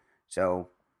do that. So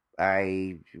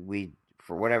we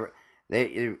for whatever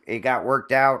it got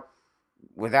worked out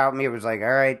without me. It was like, all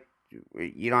right,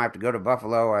 you don't have to go to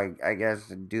Buffalo. I guess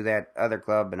do that other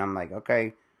club, and I'm like,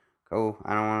 okay, cool.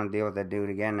 I don't want to deal with that dude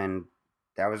again, and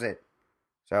that was it.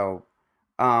 So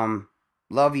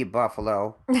love you,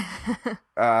 Buffalo.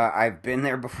 I've been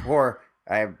there before.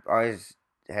 I've always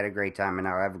had a great time, and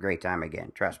I'll have a great time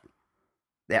again. Trust me.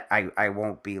 That I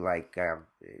won't be like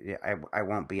I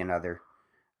won't be another.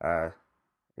 Uh,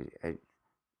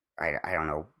 I don't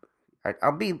know.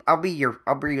 I'll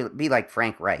be like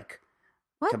Frank Reich to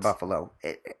What? Buffalo.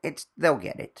 It's they'll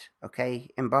get it. Okay,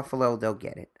 in Buffalo they'll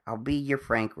get it. I'll be your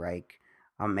Frank Reich.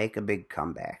 I'll make a big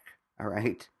comeback. All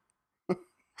right.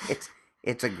 it's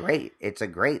it's a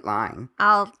great line.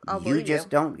 I'll You believe just you.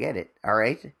 don't get it. All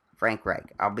right, Frank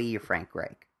Reich. I'll be your Frank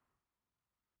Reich.